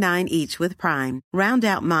 $9.99 each with Prime. Round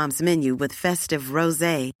out Mom's menu with festive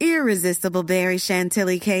rosé, irresistible berry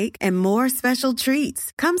chantilly cake, and more special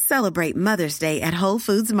treats. Come celebrate Mother's Day at Whole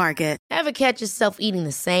Foods Market. Ever catch yourself eating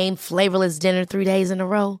the same flavorless dinner 3 days in a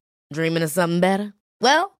row? Dreaming of something better?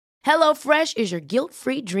 Well, HelloFresh is your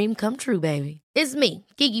guilt-free dream come true, baby. It's me,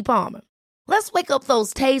 Keke Palmer. Let's wake up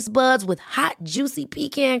those taste buds with hot, juicy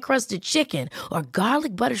pecan-crusted chicken or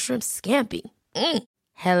garlic butter shrimp scampi.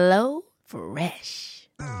 Hello Fresh.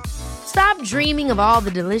 Stop dreaming of all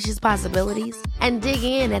the delicious possibilities and dig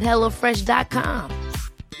in at HelloFresh.com.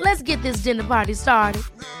 Let's get this dinner party started.